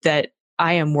know that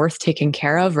I am worth taking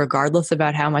care of regardless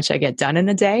about how much I get done in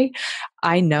a day.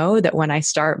 I know that when I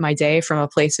start my day from a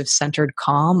place of centered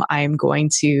calm, I am going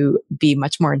to be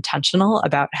much more intentional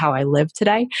about how I live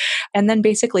today. And then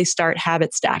basically start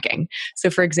habit stacking. So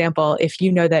for example, if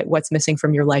you know that what's missing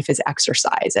from your life is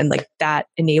exercise, and like that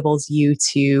enables you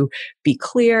to be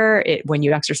clear, when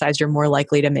you exercise, you're more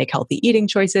likely to make healthy eating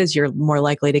choices, you're more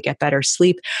likely to get better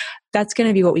sleep. That's going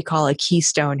to be what we call a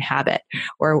keystone habit,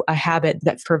 or a habit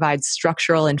that provides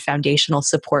structural and foundational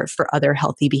support for other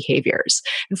healthy behaviors.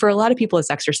 And for a lot of people, it's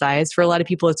exercise. For a lot of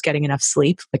people, it's getting enough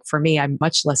sleep. Like for me, I'm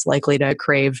much less likely to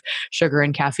crave sugar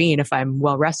and caffeine if I'm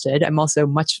well rested. I'm also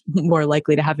much more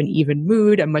likely to have an even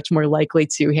mood. I'm much more likely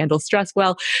to handle stress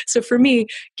well. So for me,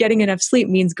 getting enough sleep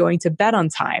means going to bed on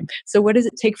time. So what does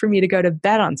it take for me to go to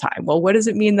bed on time? Well, what does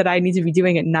it mean that I need to be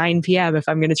doing at 9 p.m. if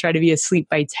I'm going to try to be asleep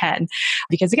by 10?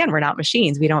 Because again, we're not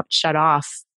machines. We don't shut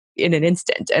off in an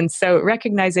instant. And so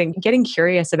recognizing, getting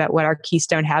curious about what our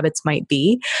keystone habits might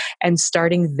be and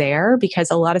starting there, because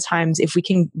a lot of times if we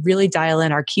can really dial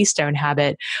in our keystone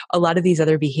habit, a lot of these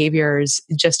other behaviors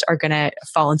just are going to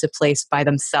fall into place by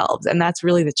themselves. And that's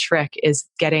really the trick, is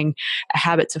getting a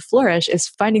habit to flourish, is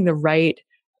finding the right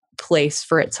place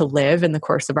for it to live in the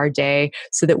course of our day,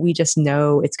 so that we just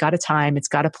know it's got a time, it's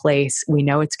got a place, we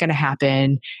know it's going to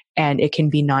happen, and it can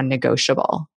be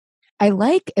non-negotiable. I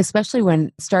like, especially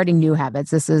when starting new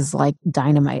habits, this is like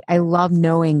dynamite. I love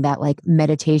knowing that like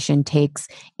meditation takes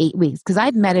 8 weeks, because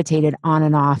I've meditated on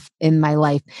and off in my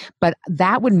life, but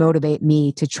that would motivate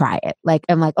me to try it. Like,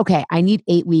 I'm like, okay, I need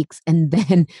 8 weeks, and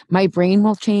then my brain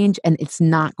will change and it's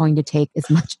not going to take as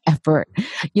much effort,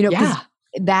 Yeah.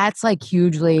 that's like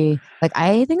hugely, like,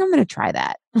 I think I'm going to try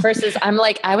that. Versus I'm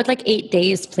like, I would like 8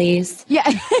 days, please. Yeah.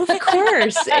 Of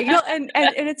course. And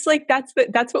it's like, that's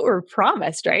what we're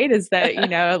promised, right? Is that,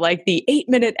 like the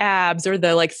 8-minute abs, or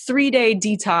the like 3-day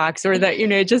detox, or that,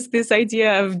 just this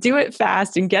idea of do it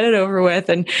fast and get it over with.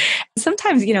 And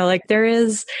sometimes, like there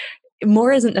is,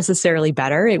 more isn't necessarily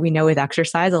better. We know with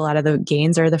exercise, a lot of the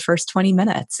gains are the first 20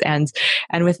 minutes. And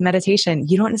with meditation,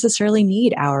 you don't necessarily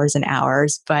need hours and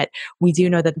hours, but we do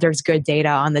know that there's good data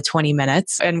on the 20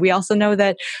 minutes. And we also know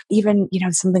that even,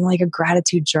 something like a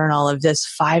gratitude journal of just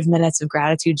 5 minutes of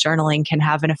gratitude journaling can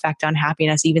have an effect on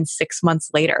happiness even 6 months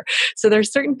later. So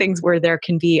there's certain things where there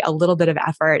can be a little bit of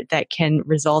effort that can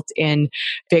result in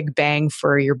big bang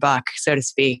for your buck, so to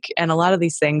speak. And a lot of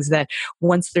these things that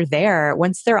once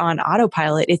they're on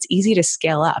autopilot, it's easy to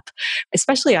scale up,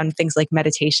 especially on things like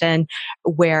meditation,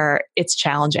 where it's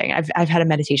challenging. I've had a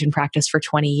meditation practice for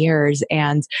 20 years,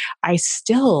 and I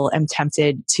still am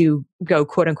tempted to go,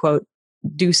 quote unquote,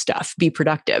 do stuff, be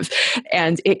productive.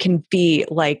 And it can be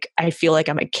like, I feel like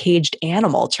I'm a caged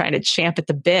animal trying to champ at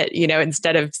the bit,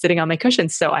 instead of sitting on my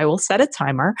cushions. So I will set a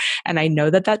timer, and I know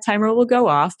that timer will go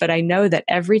off, but I know that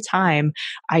every time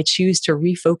I choose to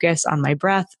refocus on my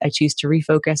breath, I choose to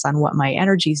refocus on what my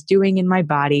energy is doing in my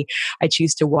body, I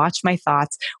choose to watch my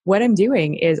thoughts. What I'm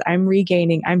doing is I'm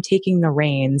taking the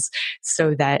reins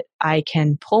so that I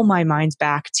can pull my mind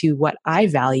back to what I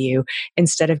value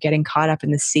instead of getting caught up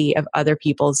in the sea of other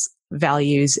people's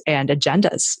values and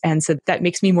agendas. And so that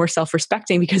makes me more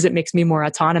self-respecting because it makes me more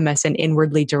autonomous and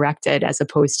inwardly directed, as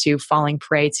opposed to falling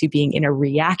prey to being in a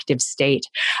reactive state.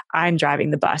 I'm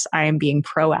driving the bus. I am being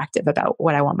proactive about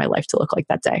what I want my life to look like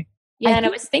that day. Yeah. And I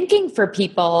was thinking for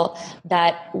people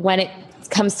that when it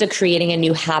comes to creating a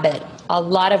new habit, a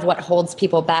lot of what holds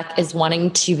people back is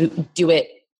wanting to do it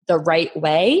the right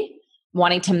way,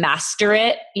 wanting to master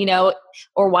it,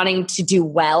 or wanting to do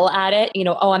well at it.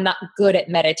 Oh, I'm not good at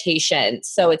meditation,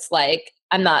 so it's like,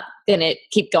 I'm not going to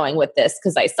keep going with this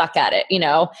because I suck at it,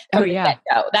 Oh, yeah.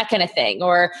 That kind of thing.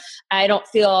 Or I don't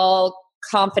feel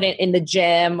confident in the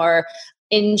gym or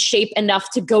in shape enough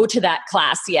to go to that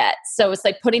class yet. So it's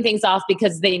like putting things off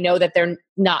because they know that they're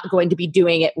not going to be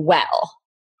doing it well.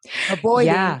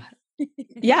 Avoiding. Yeah.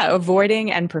 Yeah,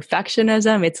 avoiding and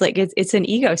perfectionism. It's like it's an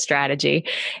ego strategy.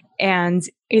 And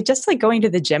it's just like going to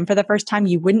the gym for the first time.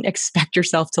 You wouldn't expect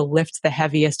yourself to lift the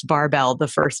heaviest barbell the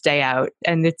first day out.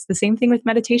 And it's the same thing with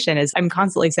meditation. Is I'm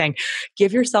constantly saying,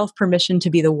 give yourself permission to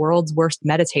be the world's worst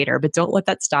meditator, but don't let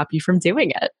that stop you from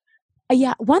doing it.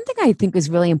 Yeah. One thing I think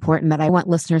is really important that I want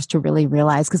listeners to really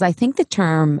realize, because I think the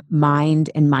term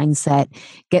mind and mindset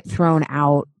get thrown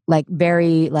out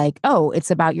oh,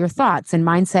 it's about your thoughts. And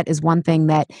mindset is one thing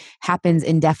that happens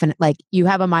indefinite. Like you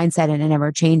have a mindset and it never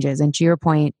changes. And to your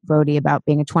point, Brody, about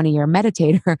being a 20-year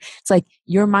meditator, it's like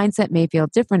your mindset may feel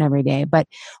different every day. But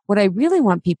what I really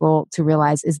want people to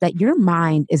realize is that your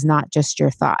mind is not just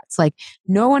your thoughts. Like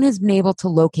no one has been able to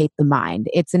locate the mind.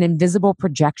 It's an invisible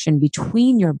projection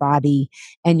between your body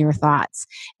and your thoughts.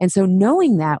 And so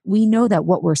knowing that, we know that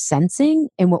what we're sensing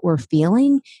and what we're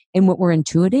feeling and what we're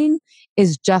intuiting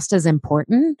is just as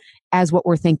important as what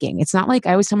we're thinking. It's not like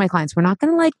I always tell my clients, we're not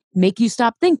going to make you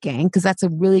stop thinking because that's a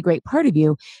really great part of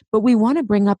you, but we want to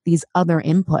bring up these other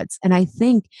inputs. And I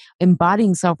think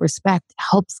embodying self-respect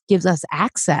gives us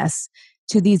access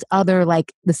to these other,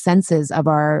 the senses of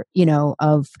our,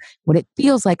 of what it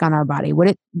feels like on our body, what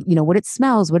it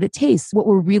smells, what it tastes, what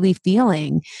we're really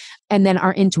feeling. And then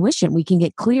our intuition, we can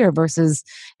get clear versus,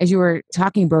 as you were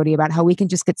talking, Brody, about how we can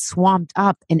just get swamped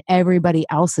up in everybody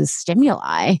else's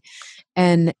stimuli.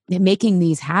 And making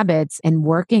these habits and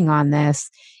working on this,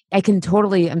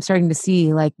 I'm starting to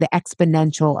see the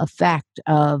exponential effect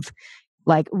of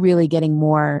really getting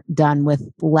more done with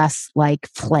less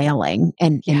flailing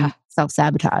and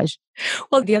self-sabotage.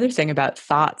 Well, the other thing about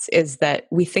thoughts is that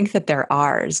we think that they're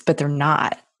ours, but they're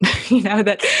not.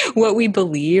 That what we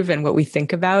believe and what we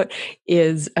think about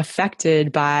is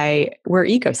affected by, we're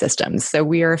ecosystems. So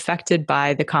we are affected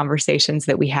by the conversations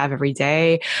that we have every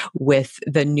day with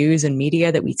the news and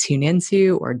media that we tune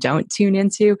into or don't tune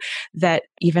into, that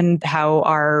even how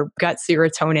our gut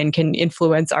serotonin can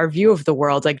influence our view of the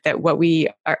world, that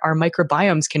our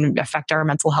microbiomes can affect our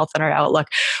mental health and our outlook.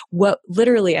 What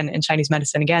literally, and in Chinese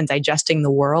medicine, again, digesting the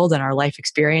world and our life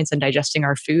experience and digesting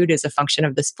our food is a function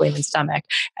of the spleen and stomach.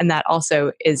 And that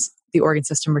also is the organ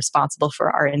system responsible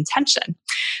for our intention.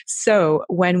 So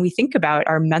when we think about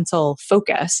our mental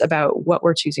focus, about what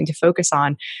we're choosing to focus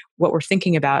on, what we're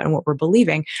thinking about and what we're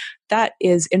believing, that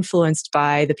is influenced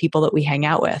by the people that we hang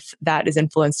out with. That is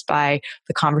influenced by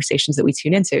the conversations that we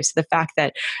tune into. So the fact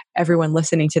that everyone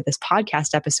listening to this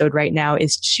podcast episode right now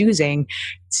is choosing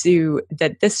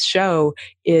that this show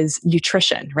is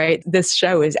nutrition, right? This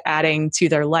show is adding to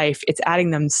their life. It's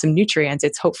adding them some nutrients.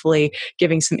 It's hopefully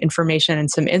giving some information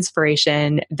and some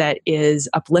inspiration that is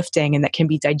uplifting and that can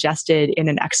be digested in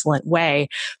an excellent way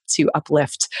to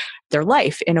uplift their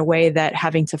life in a way that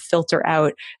having to filter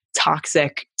out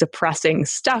toxic depressing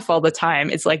stuff all the time,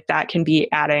 it's like that can be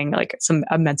adding like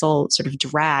a mental sort of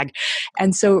drag.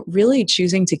 And so really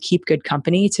choosing to keep good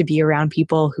company, to be around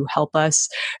people who help us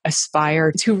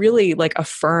aspire to really like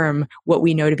affirm what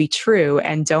we know to be true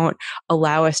and don't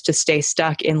allow us to stay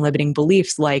stuck in limiting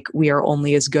beliefs like we are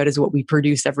only as good as what we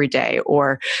produce every day,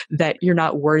 or that you're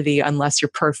not worthy unless you're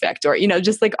perfect, or,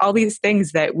 just like all these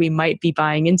things that we might be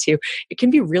buying into. It can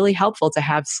be really helpful to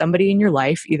have somebody in your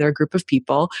life, either a group of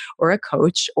people or a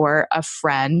coach or a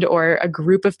friend or a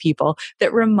group of people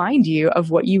that remind you of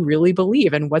what you really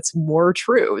believe and what's more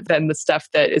true than the stuff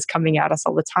that is coming at us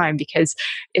all the time, because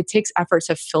it takes effort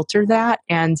to filter that.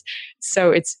 And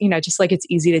so it's, just like it's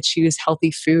easy to choose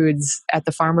healthy foods at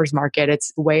the farmer's market,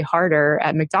 it's way harder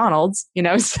at McDonald's,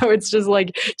 so it's just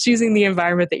like choosing the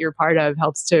environment that you're part of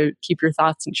helps to keep your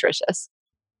thoughts nutritious.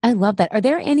 I love that. Are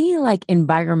there any like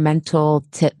environmental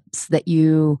tips that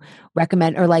you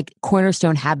recommend, or like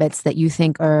cornerstone habits that you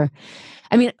think are,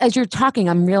 I mean, as you're talking,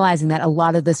 I'm realizing that a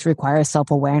lot of this requires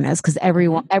self-awareness, because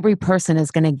every person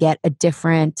is going to get a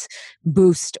different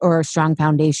boost or a strong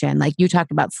foundation. Like you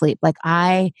talked about sleep. Like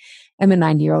I am a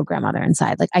 90-year-old grandmother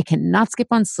inside. Like I cannot skip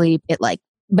on sleep.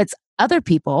 But other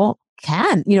people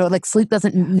can, like sleep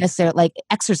doesn't necessarily, like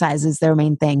exercise is their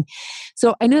main thing.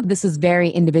 So I know this is very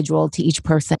individual to each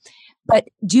person, but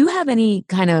do you have any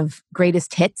kind of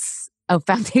greatest hits of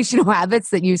foundational habits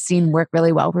that you've seen work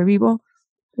really well for people?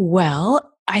 Well,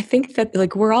 I think that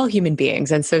like we're all human beings.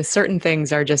 And so certain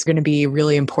things are just going to be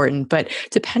really important. But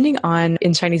depending on,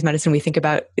 in Chinese medicine, we think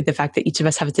about the fact that each of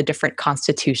us has a different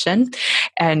constitution.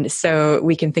 And so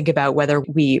we can think about whether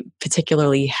we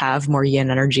particularly have more yin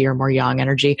energy or more yang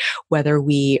energy, whether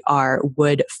we are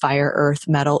wood, fire, earth,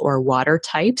 metal, or water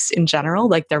types in general.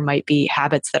 Like there might be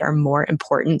habits that are more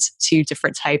important to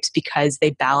different types because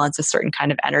they balance a certain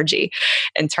kind of energy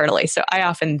internally. So I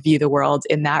often view the world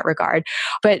in that regard.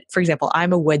 But for example,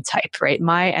 I'm a wood type, right?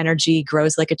 My energy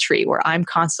grows like a tree where I'm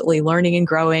constantly learning and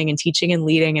growing and teaching and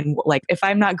leading. And like, if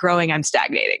I'm not growing, I'm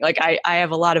stagnating. Like I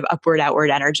have a lot of upward, outward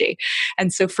energy.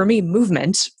 And so for me,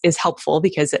 movement is helpful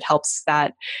because it helps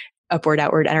that upward,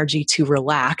 outward energy to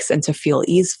relax and to feel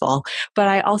easeful. But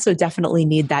I also definitely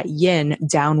need that yin,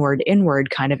 downward, inward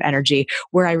kind of energy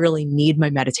where I really need my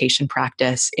meditation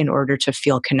practice in order to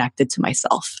feel connected to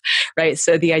myself, right?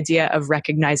 So the idea of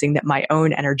recognizing that my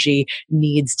own energy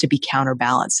needs to be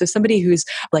counterbalanced. So somebody who's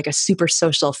like a super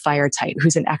social fire type,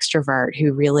 who's an extrovert,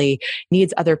 who really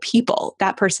needs other people,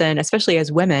 that person, especially as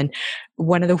women,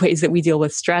 one of the ways that we deal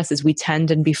with stress is we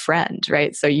tend and befriend,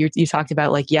 right? So you talked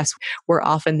about like, yes, we're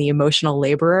often the emotional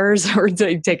laborers or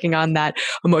taking on that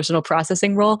emotional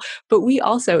processing role, but we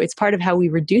also, it's part of how we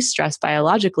reduce stress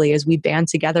biologically is we band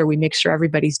together, we make sure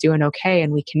everybody's doing okay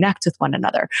and we connect with one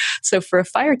another. So for a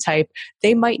fire type,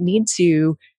 they might need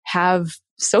to have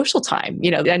social time,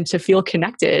 and to feel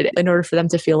connected in order for them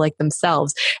to feel like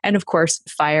themselves. And of course,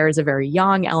 fire is a very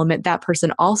yang element. That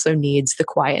person also needs the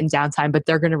quiet and downtime, but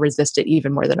they're going to resist it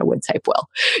even more than a wood type will.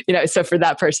 So for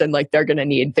that person, like they're going to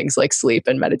need things like sleep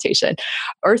and meditation.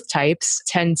 Earth types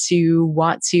tend to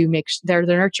want to they're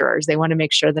the nurturers. They want to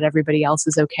make sure that everybody else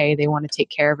is okay. They want to take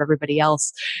care of everybody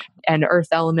else. And earth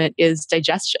element is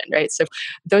digestion, right? So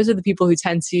those are the people who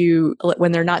tend to,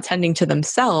 when they're not tending to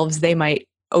themselves, they might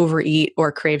overeat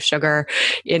or crave sugar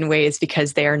in ways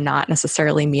because they are not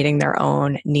necessarily meeting their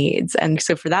own needs. And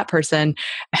so for that person,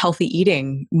 healthy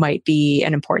eating might be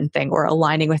an important thing, or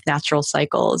aligning with natural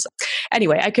cycles.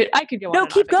 Anyway, I could go on. No,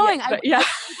 keep going. Yeah.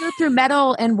 I go through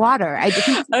metal and water.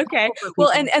 Okay.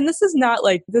 Well, and this is not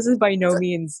like, this is by no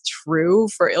means true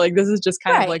for like, this is just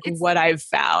kind of like what I've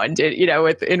found,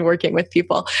 in working with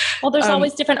people. Well, there's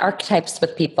always different archetypes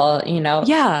with people,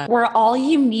 Yeah. We're all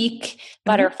unique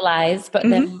butterflies, but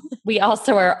then we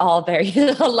also are all very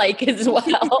alike as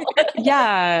well.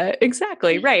 Yeah,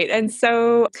 exactly. Right. And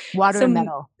so water and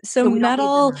metal. So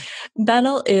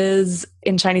metal is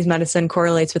in Chinese medicine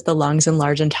correlates with the lungs and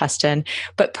large intestine,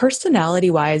 but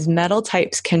personality wise, metal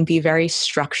types can be very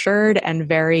structured and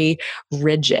very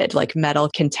rigid. Like metal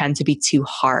can tend to be too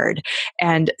hard.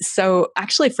 And so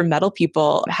actually for metal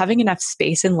people, having enough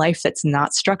space in life that's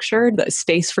not structured, the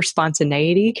space for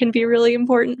spontaneity can be really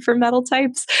important for metal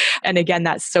types. And again,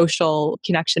 that social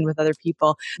connection with other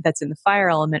people that's in the fire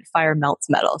element, fire melts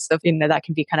metal. So, that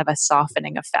can be kind of a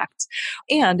softening effect.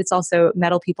 And it's also,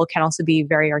 metal people can also be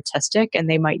very artistic and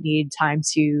they might need time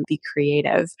to be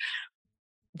creative.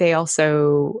 They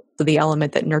also, the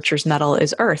element that nurtures metal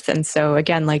is earth. And so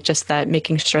again, like just that,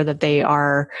 making sure that they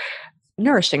are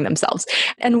nourishing themselves.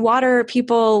 And water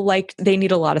people, like they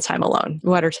need a lot of time alone.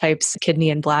 Water types, kidney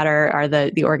and bladder are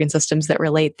the organ systems that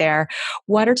relate there.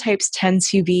 Water types tend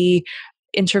to be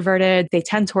introverted, they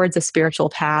tend towards a spiritual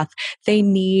path. They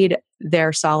need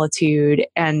their solitude,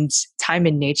 and time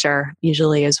in nature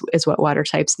usually is what water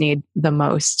types need the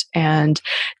most, and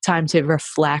time to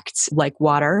reflect, like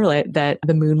water, like that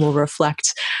the moon will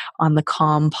reflect on the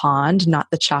calm pond, not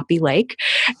the choppy lake.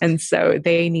 And so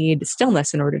they need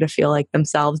stillness in order to feel like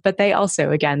themselves. But they also,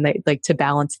 again, they like to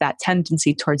balance that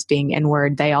tendency towards being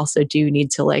inward. They also do need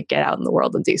to like get out in the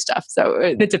world and do stuff. So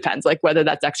it depends, like whether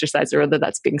that's exercise or whether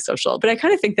that's being social. But I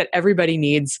kind of think that everybody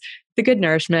needs the good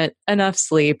nourishment, enough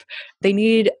sleep. They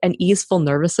need an easeful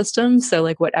nervous system. So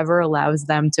like whatever allows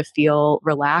them to feel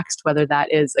relaxed, whether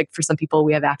that is like for some people,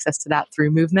 we have access to that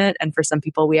through movement. And for some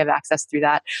people, we have access through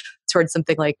that towards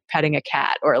something like petting a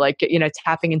cat or like,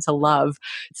 tapping into love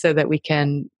so that we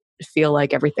can feel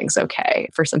like everything's okay.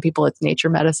 For some people, it's nature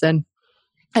medicine.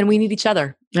 And we need each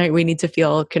other, right? We need to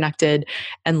feel connected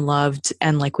and loved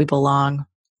and like we belong.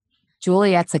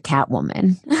 Juliet's a cat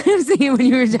woman. See, when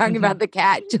you were talking about the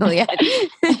cat, Juliet,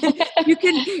 you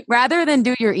can, rather than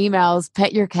do your emails,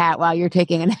 pet your cat while you're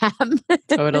taking a nap.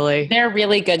 Totally. They're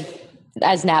really good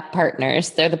as nap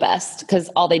partners. They're the best because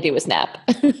all they do is nap.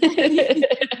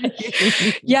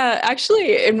 Yeah,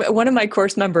 actually, in one of my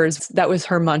course members, that was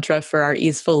her mantra for our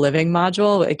easeful living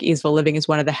module. Like easeful living is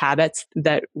one of the habits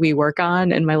that we work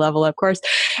on in my level up course.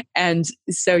 And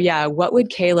so, yeah, what would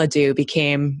Kayla do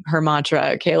became her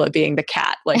mantra, Kayla being the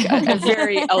cat, like a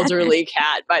very elderly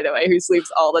cat, by the way, who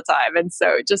sleeps all the time. And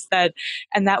so just that,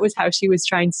 and that was how she was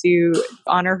trying to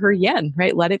honor her yin,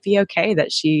 right? Let it be okay that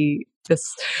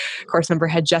this course member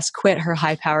had just quit her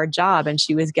high-powered job and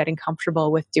she was getting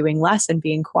comfortable with doing less and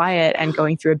being quiet and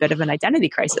going through a bit of an identity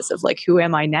crisis of like, who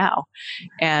am I now?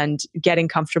 And getting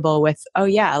comfortable with, oh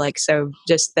yeah, like, so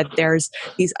just that there's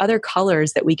these other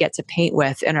colors that we get to paint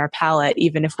with in our palette,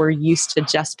 even if we're used to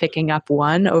just picking up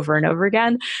one over and over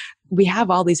again. We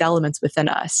have all these elements within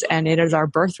us and it is our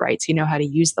birthright to know how to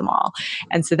use them all.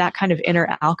 And so that kind of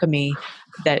inner alchemy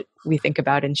that we think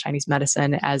about in Chinese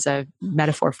medicine as a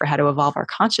metaphor for how to evolve our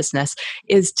consciousness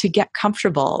is to get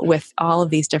comfortable with all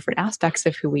of these different aspects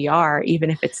of who we are, even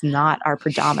if it's not our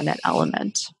predominant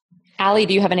element. Allie,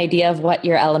 do you have an idea of what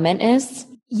your element is?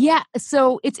 Yeah.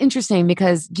 So it's interesting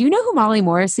because do you know who Molly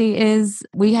Morrissey is?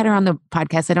 We had her on the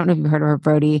podcast. I don't know if you've heard of her,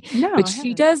 Brody. No, but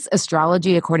she does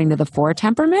astrology according to the 4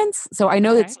 temperaments. So I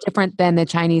know it's different than the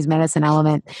Chinese medicine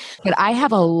element, but I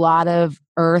have a lot of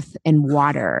earth and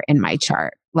water in my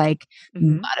chart, like a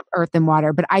lot of earth and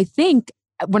water. But I think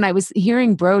when I was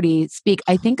hearing Brody speak,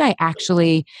 I think I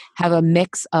actually have a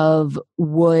mix of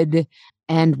wood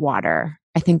and water.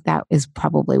 I think that is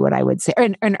probably what I would say. Or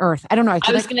an earth. I don't know.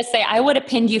 I was going to say, I would have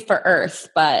pinned you for earth,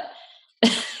 but.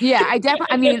 Yeah, I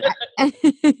definitely,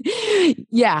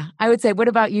 yeah, I would say, what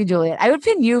about you, Juliet? I would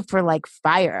pin you for like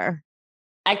fire.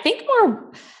 I think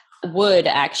more wood,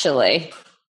 actually.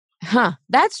 Huh.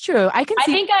 That's true. I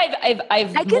think I've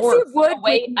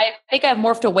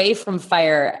morphed away from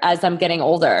fire as I'm getting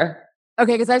older.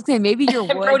 Okay, because I was saying maybe you're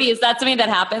wood. Brody, is that something that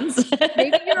happens?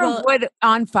 Maybe you're a wood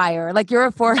on fire, like you're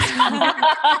a forest. I'm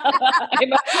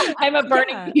a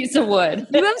burning piece of wood.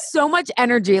 You have so much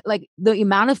energy, like the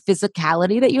amount of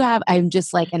physicality that you have, I'm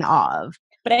just like in awe of.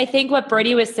 But I think what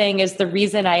Brody was saying is the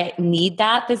reason I need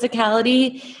that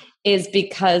physicality is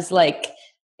because like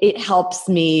it helps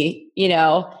me,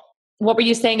 What were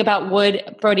you saying about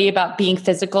wood, Brody, about being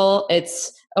physical?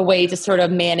 It's a way to sort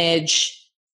of manage.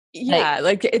 Yeah,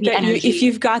 if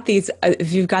you've got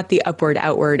the upward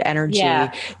outward energy,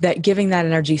 that giving that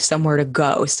energy somewhere to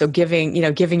go. So giving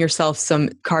yourself some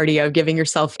cardio, giving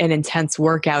yourself an intense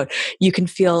workout, you can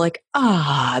feel like,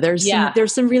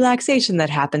 there's some relaxation that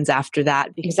happens after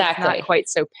that because it's not quite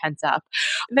so pent up.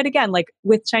 But again, like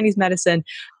with Chinese medicine,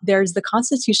 there's the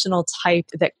constitutional type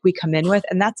that we come in with,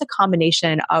 and that's a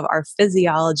combination of our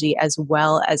physiology as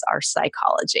well as our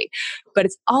psychology. But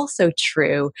it's also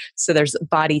true. So there's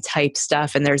body type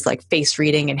stuff and there's like face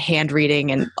reading and hand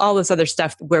reading and all this other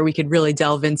stuff where we could really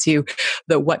delve into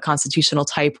what constitutional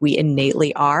type we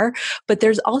innately are. But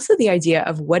there's also the idea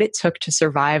of what it took to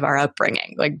survive our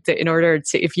upbringing. Like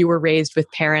if you were raised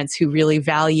with parents who really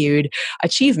valued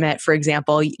achievement, for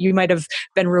example, you might have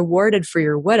been rewarded for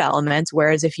your wood element.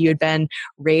 Whereas if you had been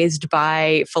raised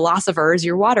by philosophers,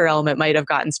 your water element might have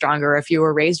gotten stronger. If you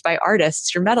were raised by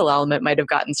artists, your metal element might have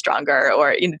gotten stronger,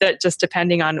 or just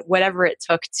depending on whatever it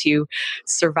took to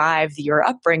survive your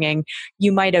upbringing,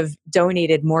 you might have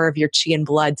donated more of your chi and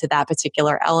blood to that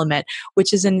particular element,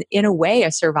 which is in a way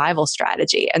a survival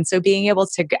strategy. And so being able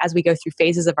to, as we go through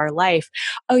phases of our life,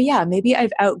 oh yeah, maybe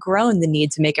I've outgrown the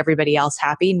need to make everybody else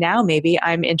happy. Now maybe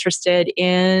I'm interested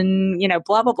in,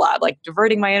 blah, blah, blah, like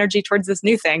diverting my energy towards this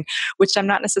new thing, which I'm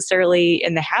not necessarily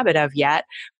in the habit of yet,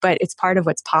 but it's part of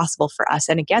what's possible for us.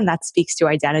 And again, that speaks to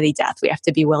identity death. We have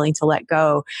to be willing to let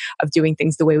go of doing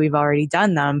things the way we've already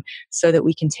done them so that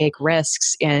we can take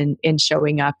risks in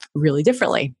showing up really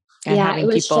differently. And yeah, it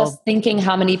was just thinking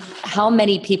how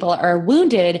many people are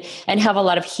wounded and have a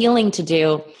lot of healing to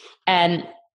do. And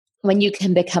when you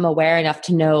can become aware enough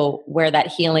to know where that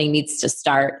healing needs to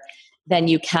start, then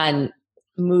you can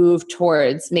move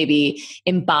towards maybe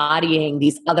embodying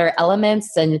these other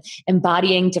elements and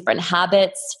embodying different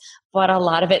habits. But a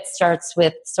lot of it starts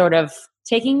with sort of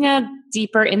taking a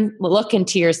deeper look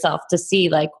into yourself to see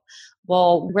like,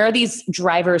 well, where are these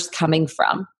drivers coming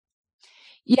from?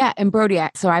 Yeah. And Brody,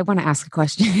 so I want to ask a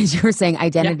question. As you were saying,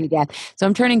 identity death. So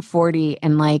I'm turning 40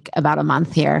 in like about a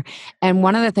month here. And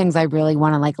one of the things I really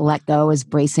want to like let go is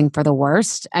bracing for the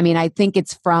worst. I mean, I think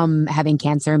it's from having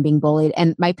cancer and being bullied.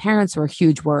 And my parents were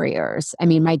huge worriers. I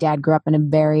mean, my dad grew up in a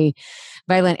very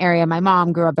violent area. My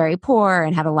mom grew up very poor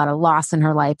and had a lot of loss in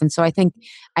her life. And so I think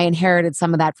I inherited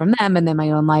some of that from them and then my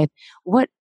own life. What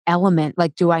element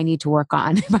like do I need to work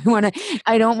on if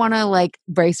I don't want to like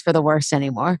brace for the worst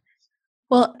anymore?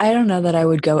 Well, I don't know that I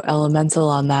would go elemental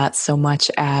on that so much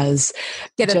as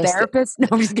get a therapist. No,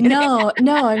 I'm just kidding. No.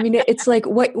 I mean, it's like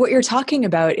what you're talking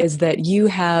about is that you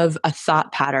have a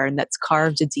thought pattern that's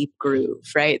carved a deep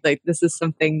groove, right? Like this is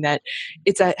something that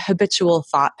it's a habitual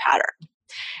thought pattern.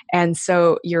 And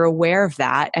so you're aware of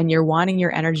that and you're wanting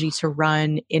your energy to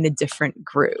run in a different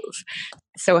groove.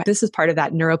 So this is part of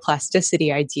that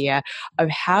neuroplasticity idea of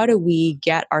how do we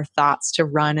get our thoughts to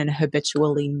run in a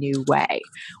habitually new way?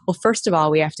 Well, first of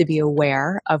all, we have to be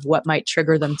aware of what might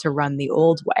trigger them to run the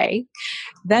old way.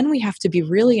 Then we have to be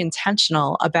really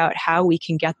intentional about how we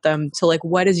can get them to like,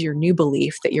 what is your new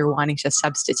belief that you're wanting to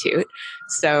substitute?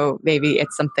 So maybe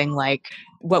it's something like,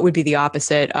 what would be the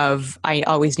opposite of, I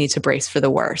always need to brace for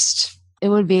the worst? It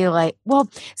would be like, well,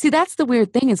 see, that's the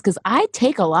weird thing is because I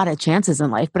take a lot of chances in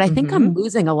life, but I think I'm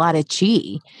losing a lot of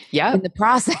chi in the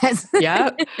process. Yeah,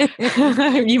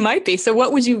 you might be. So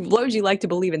what would you like to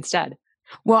believe instead?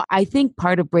 Well, I think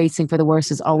part of bracing for the worst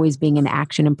is always being in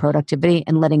action and productivity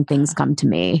and letting things come to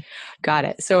me. Got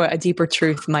it. So a deeper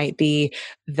truth might be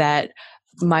that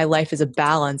my life is a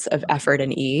balance of effort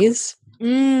and ease.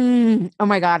 Oh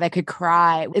my God, I could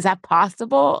cry. Is that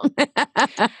possible?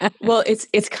 Well,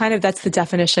 it's kind of, that's the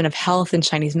definition of health in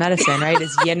Chinese medicine, right?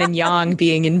 Is yin and yang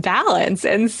being in balance.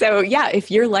 And so, yeah,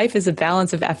 if your life is a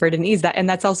balance of effort and ease, and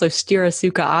that's also Sthira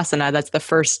Sukha Asana, that's the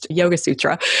first Yoga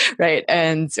Sutra, right?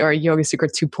 Or Yoga Sutra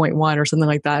 2.1 or something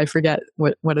like that. I forget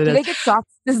what it is. Do they get soft?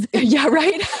 Yeah,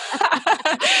 right.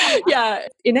 Yeah.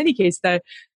 In any case,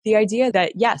 the idea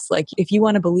that, yes, like if you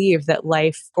want to believe that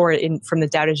life, from the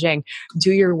Tao Te Ching,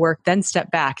 do your work, then step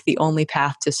back, the only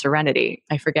path to serenity.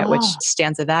 I forget which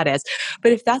stanza that is.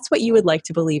 But if that's what you would like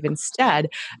to believe instead,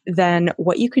 then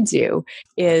what you could do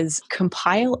is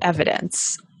compile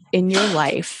evidence in your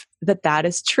life that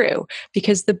is true,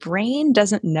 because the brain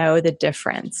doesn't know the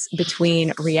difference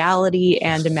between reality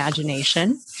and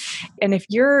imagination. And if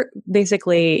your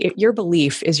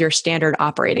belief is your standard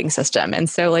operating system. And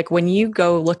so like when you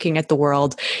go looking at the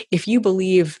world, if you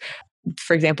believe,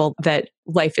 for example, that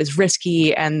life is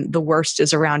risky and the worst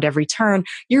is around every turn,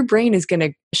 your brain is going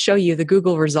to show you the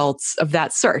Google results of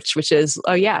that search, which is,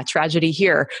 oh yeah, tragedy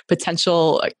here,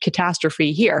 potential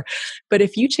catastrophe here. But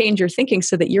if you change your thinking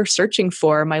so that you're searching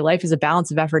for, my life is a balance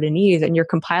of effort and ease, and you're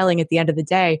compiling at the end of the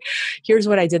day, here's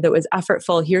what I did that was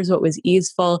effortful, here's what was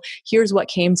easeful, here's what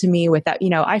came to me with that,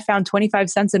 I found 25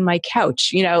 cents in my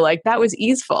couch, like that was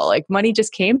easeful, like money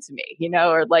just came to me,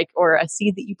 or a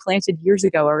seed that you planted years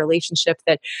ago, a relationship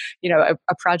that,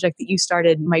 a project that you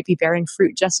started might be bearing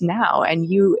fruit just now.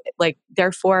 And you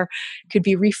therefore could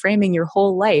be reframing your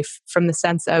whole life from the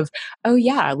sense of, oh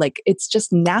yeah, like it's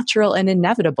just natural and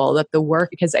inevitable that the work,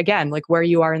 because again, like where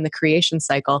you are in the creation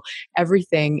cycle,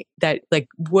 everything that like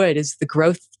wood is the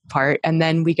growth part. And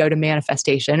then we go to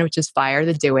manifestation, which is fire,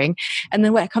 the doing. And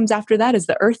then what comes after that is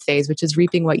the earth phase, which is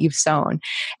reaping what you've sown.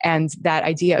 And that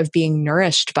idea of being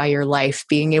nourished by your life,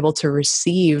 being able to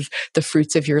receive the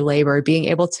fruits of your labor, being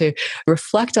able to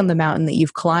reflect on the mountain that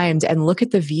you've climbed and look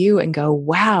at the view and go,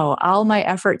 wow, all my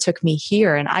effort took me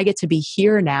here and I get to be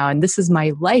here now. And this is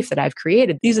my life that I've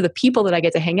created. These are the people that I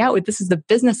get to hang out with. This is the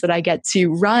business that I get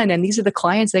to run. And these are the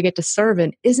clients that I get to serve.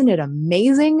 And isn't it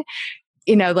amazing?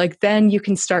 then you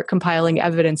can start compiling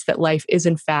evidence that life is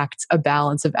in fact a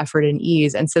balance of effort and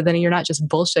ease. And so then you're not just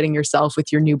bullshitting yourself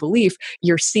with your new belief,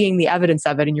 you're seeing the evidence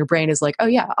of it and your brain is like, oh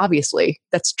yeah, obviously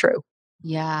that's true.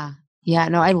 Yeah. Yeah.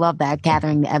 No, I love that,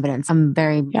 gathering the evidence. I'm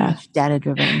very much data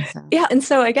driven. So. Yeah. And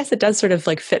so I guess it does sort of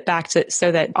like fit back to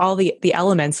so that all the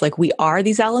elements, like we are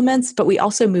these elements, but we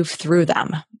also move through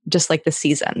them, just like the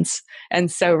seasons.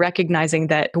 And so recognizing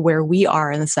that where we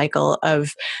are in the cycle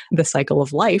of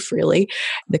life, really,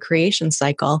 the creation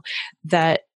cycle,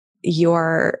 that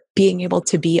you're being able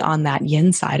to be on that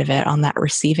yin side of it, on that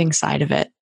receiving side of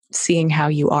it, seeing how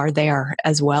you are there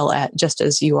as well, just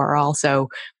as you are also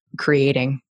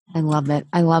creating. I love it.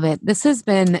 I love it. This has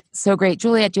been so great.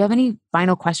 Juliet, do you have any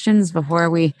final questions before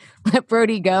we let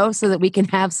Brody go so that we can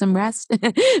have some rest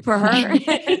for her?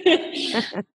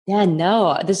 Yeah,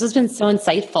 no, this has been so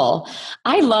insightful.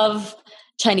 I love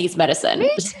Chinese medicine. Me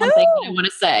Just too. one thing that I want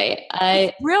to say.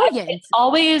 Brilliant. I've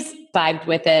always vibed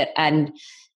with it. And,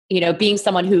 being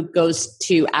someone who goes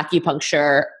to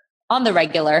acupuncture on the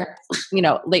regular,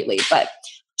 lately, but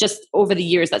just over the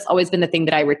years, that's always been the thing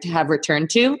that I have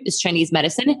returned to is Chinese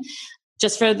medicine.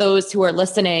 Just for those who are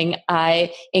listening,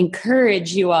 I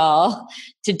encourage you all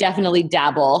to definitely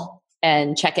dabble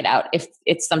and check it out if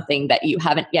it's something that you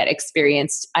haven't yet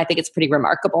experienced. I think it's pretty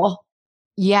remarkable.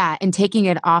 Yeah. And taking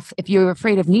it off, if you're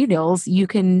afraid of needles, you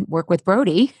can work with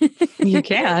Brody. You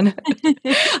can.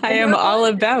 I am all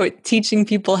about teaching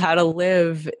people how to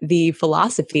live the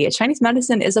philosophy. Chinese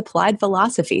medicine is applied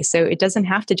philosophy. So it doesn't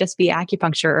have to just be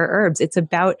acupuncture or herbs. It's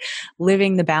about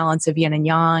living the balance of yin and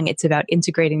yang. It's about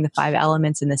integrating the 5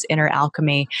 elements in this inner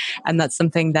alchemy. And that's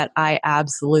something that I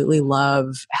absolutely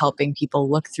love, helping people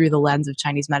look through the lens of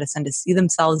Chinese medicine to see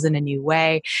themselves in a new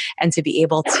way and to be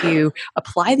able to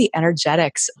apply the energetics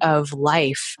of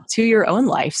life to your own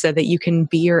life so that you can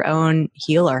be your own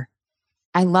healer.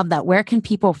 I love that. Where can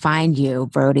people find you,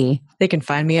 Brody? They can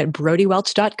find me at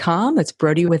brodywelch.com. It's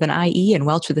Brody with an IE and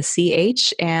Welch with a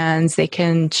CH. And they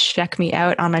can check me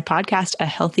out on my podcast, A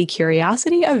Healthy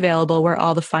Curiosity, available where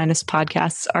all the finest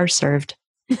podcasts are served.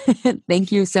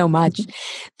 Thank you so much.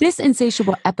 This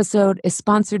Insatiable episode is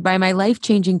sponsored by my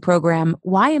life-changing program,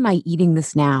 Why Am I Eating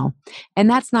This Now? And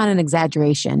that's not an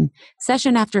exaggeration.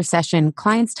 Session after session,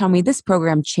 clients tell me this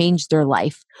program changed their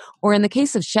life. Or in the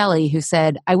case of Shelley, who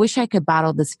said, I wish I could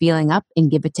bottle this feeling up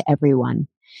and give it to everyone.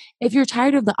 If you're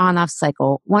tired of the on-off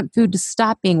cycle, want food to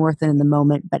stop being worth it in the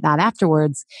moment, but not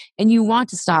afterwards, and you want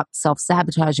to stop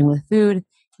self-sabotaging with food,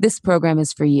 this program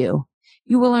is for you.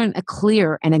 You will learn a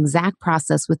clear and exact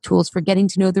process with tools for getting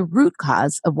to know the root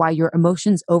cause of why your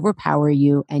emotions overpower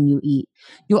you and you eat.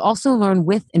 You'll also learn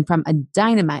with and from a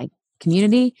dynamite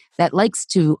community that likes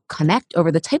to connect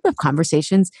over the type of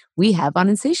conversations we have on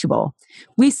Insatiable.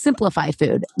 We simplify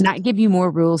food, not give you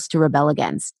more rules to rebel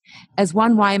against. As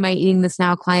one Why Am I Eating This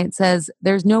Now client says,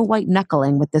 there's no white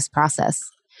knuckling with this process.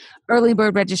 Early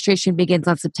bird registration begins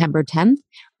on September 10th.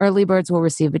 Early birds will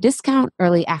receive a discount,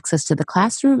 early access to the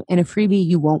classroom, and a freebie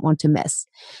you won't want to miss.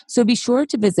 So be sure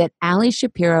to visit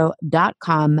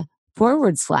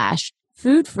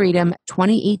AliShapiro.com/Food Freedom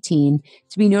 2018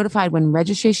 to be notified when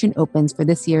registration opens for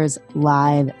this year's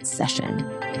live session.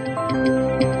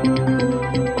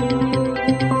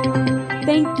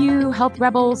 Thank you, Health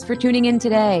Rebels, for tuning in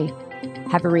today.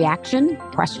 Have a reaction,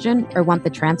 question, or want the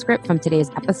transcript from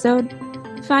today's episode?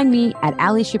 Find me at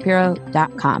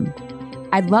AliShapiro.com.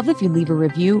 I'd love if you leave a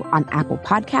review on Apple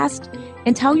Podcast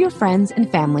and tell your friends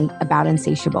and family about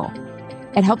Insatiable.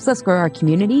 It helps us grow our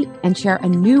community and share a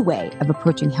new way of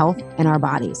approaching health in our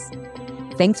bodies.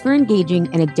 Thanks for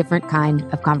engaging in a different kind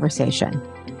of conversation.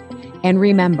 And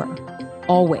remember,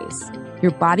 always,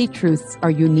 your body truths are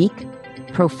unique,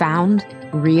 profound,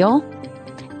 real,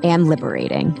 and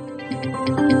liberating.